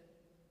in it.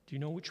 Do you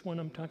know which one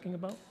I'm talking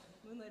about?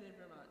 Moonlight in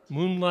Vermont.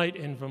 Moonlight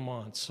in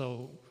Vermont.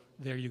 So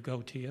there you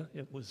go, Tia.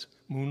 It was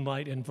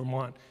Moonlight in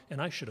Vermont,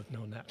 and I should have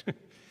known that.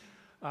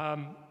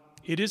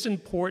 It is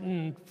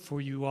important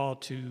for you all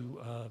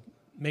to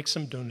make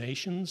some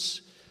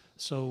donations,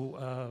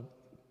 so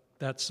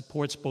that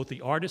supports both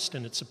the artist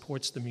and it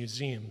supports the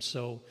museum.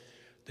 So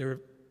there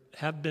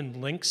have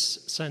been links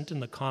sent in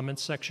the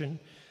comments section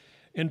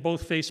in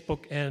both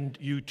Facebook and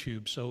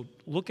YouTube. So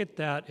look at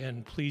that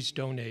and please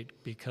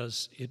donate,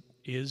 because it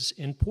is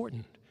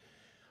important.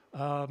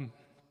 Daniel,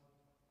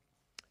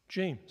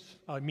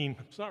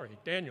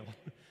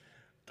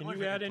 can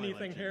you add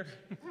anything here?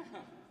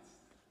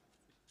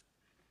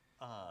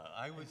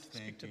 I was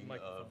thinking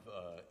of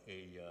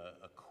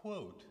a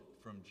quote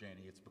from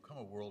Jenny. It's become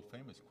a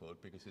world-famous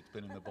quote because it's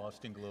been in the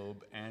Boston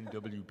Globe and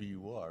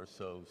WBUR,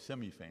 so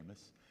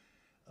semi-famous,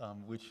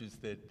 which is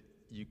that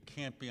you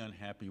can't be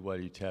unhappy while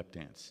you tap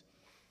dance,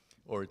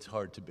 or it's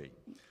hard to be.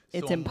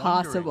 It's so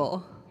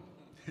impossible.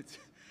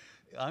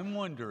 I'm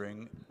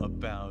wondering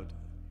about,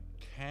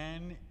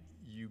 can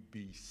you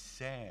be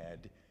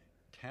sad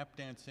tap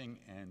dancing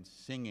and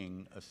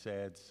singing a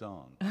sad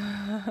song?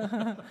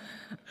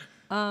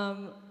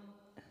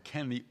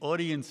 Can the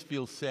audience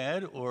feel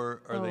sad,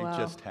 or are they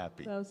just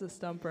happy? That was a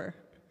stumper.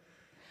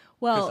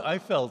 Well, because I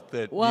felt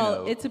that,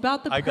 it's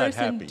about the I got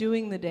person happy.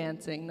 doing the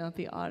dancing, not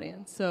the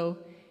audience. So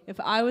if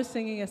I was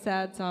singing a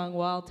sad song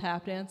while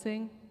tap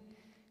dancing,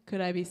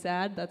 could I be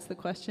sad? That's the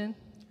question.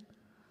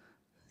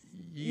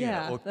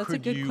 Yeah, or that's a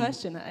could good you-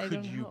 question. I don't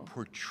Could you know.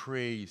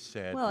 portray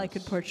sadness? Well, I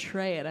could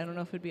portray it. I don't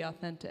know if it'd be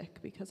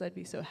authentic, because I'd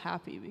be so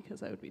happy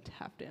because I would be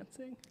tap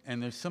dancing.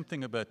 And there's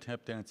something about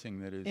tap dancing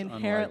that is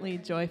Inherently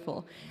unlike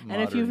joyful.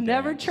 And if you've modern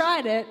never dance.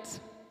 tried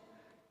it,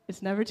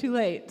 it's never too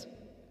late.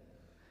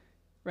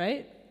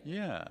 Right?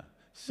 Yeah.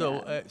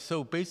 So, Yeah.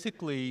 so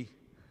basically,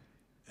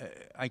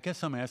 I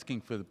guess I'm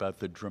asking about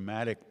the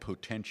dramatic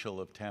potential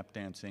of tap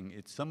dancing.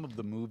 It's some of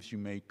the moves you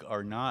make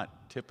are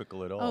not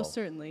typical at all. Oh,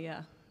 certainly,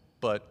 yeah.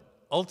 But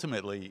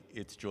ultimately,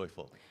 it's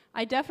joyful.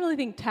 I definitely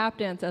think tap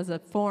dance as a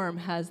form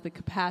has the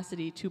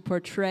capacity to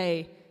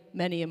portray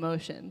many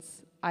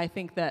emotions. I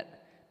think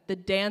that the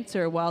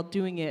dancer, while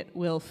doing it,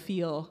 will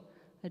feel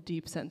a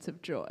deep sense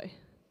of joy.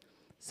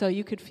 So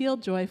you could feel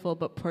joyful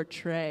but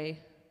portray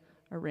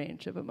a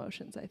range of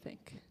emotions, I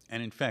think.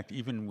 And in fact,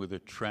 even with a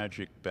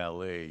tragic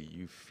ballet,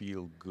 you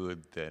feel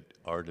good that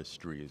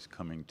artistry is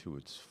coming to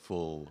its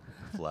full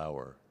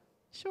flower.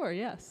 Sure,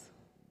 yes.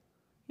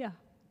 Yeah.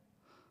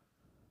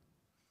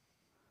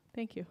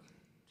 Thank you.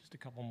 Just a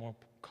couple more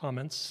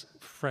comments,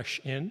 fresh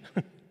in.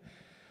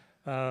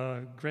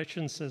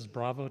 Gretchen says,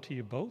 bravo to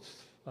you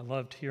both. I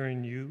loved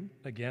hearing you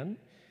again.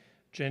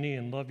 Jenny,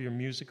 and love your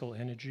musical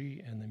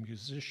energy and the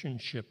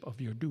musicianship of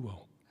your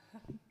duo.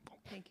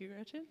 Thank you,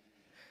 Gretchen.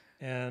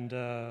 And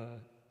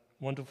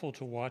wonderful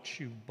to watch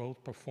you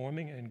both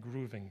performing and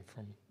grooving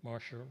from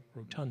Marcia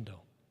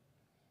Rotundo.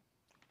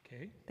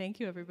 Okay. Thank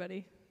you,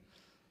 everybody.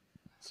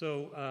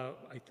 So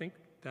I think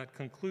that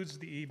concludes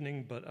the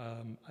evening, but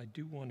I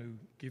do want to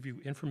give you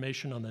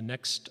information on the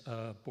next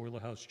Boiler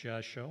House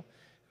Jazz Show,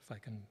 if I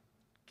can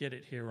get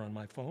it here on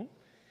my phone.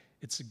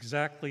 It's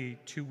exactly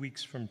 2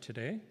 weeks from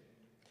today,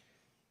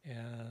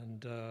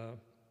 and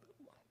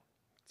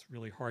it's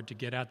really hard to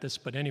get at this,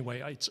 but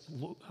anyway, it's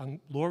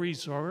Laurie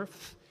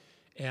Zorf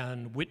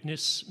and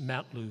Witness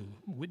Matlu.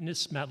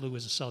 Witness Matlu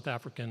is a South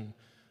African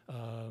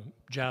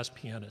jazz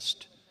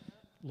pianist.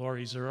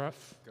 Laurie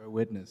Zorf. Go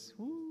Witness.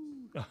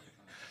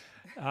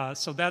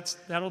 So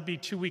that'll be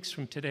 2 weeks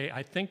from today.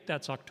 I think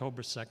that's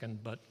October 2nd,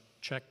 but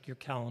check your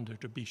calendar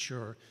to be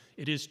sure.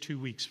 It is 2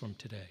 weeks from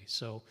today.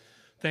 So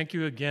thank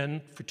you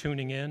again for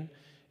tuning in,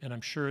 and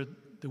I'm sure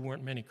there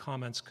weren't many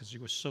comments because you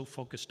were so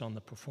focused on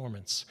the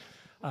performance.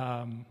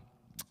 All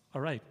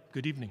right,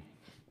 good evening.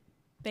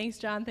 Thanks,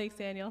 John. Thanks,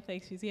 Daniel.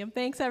 Thanks, Museum.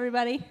 Thanks,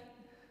 everybody.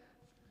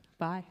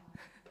 Bye.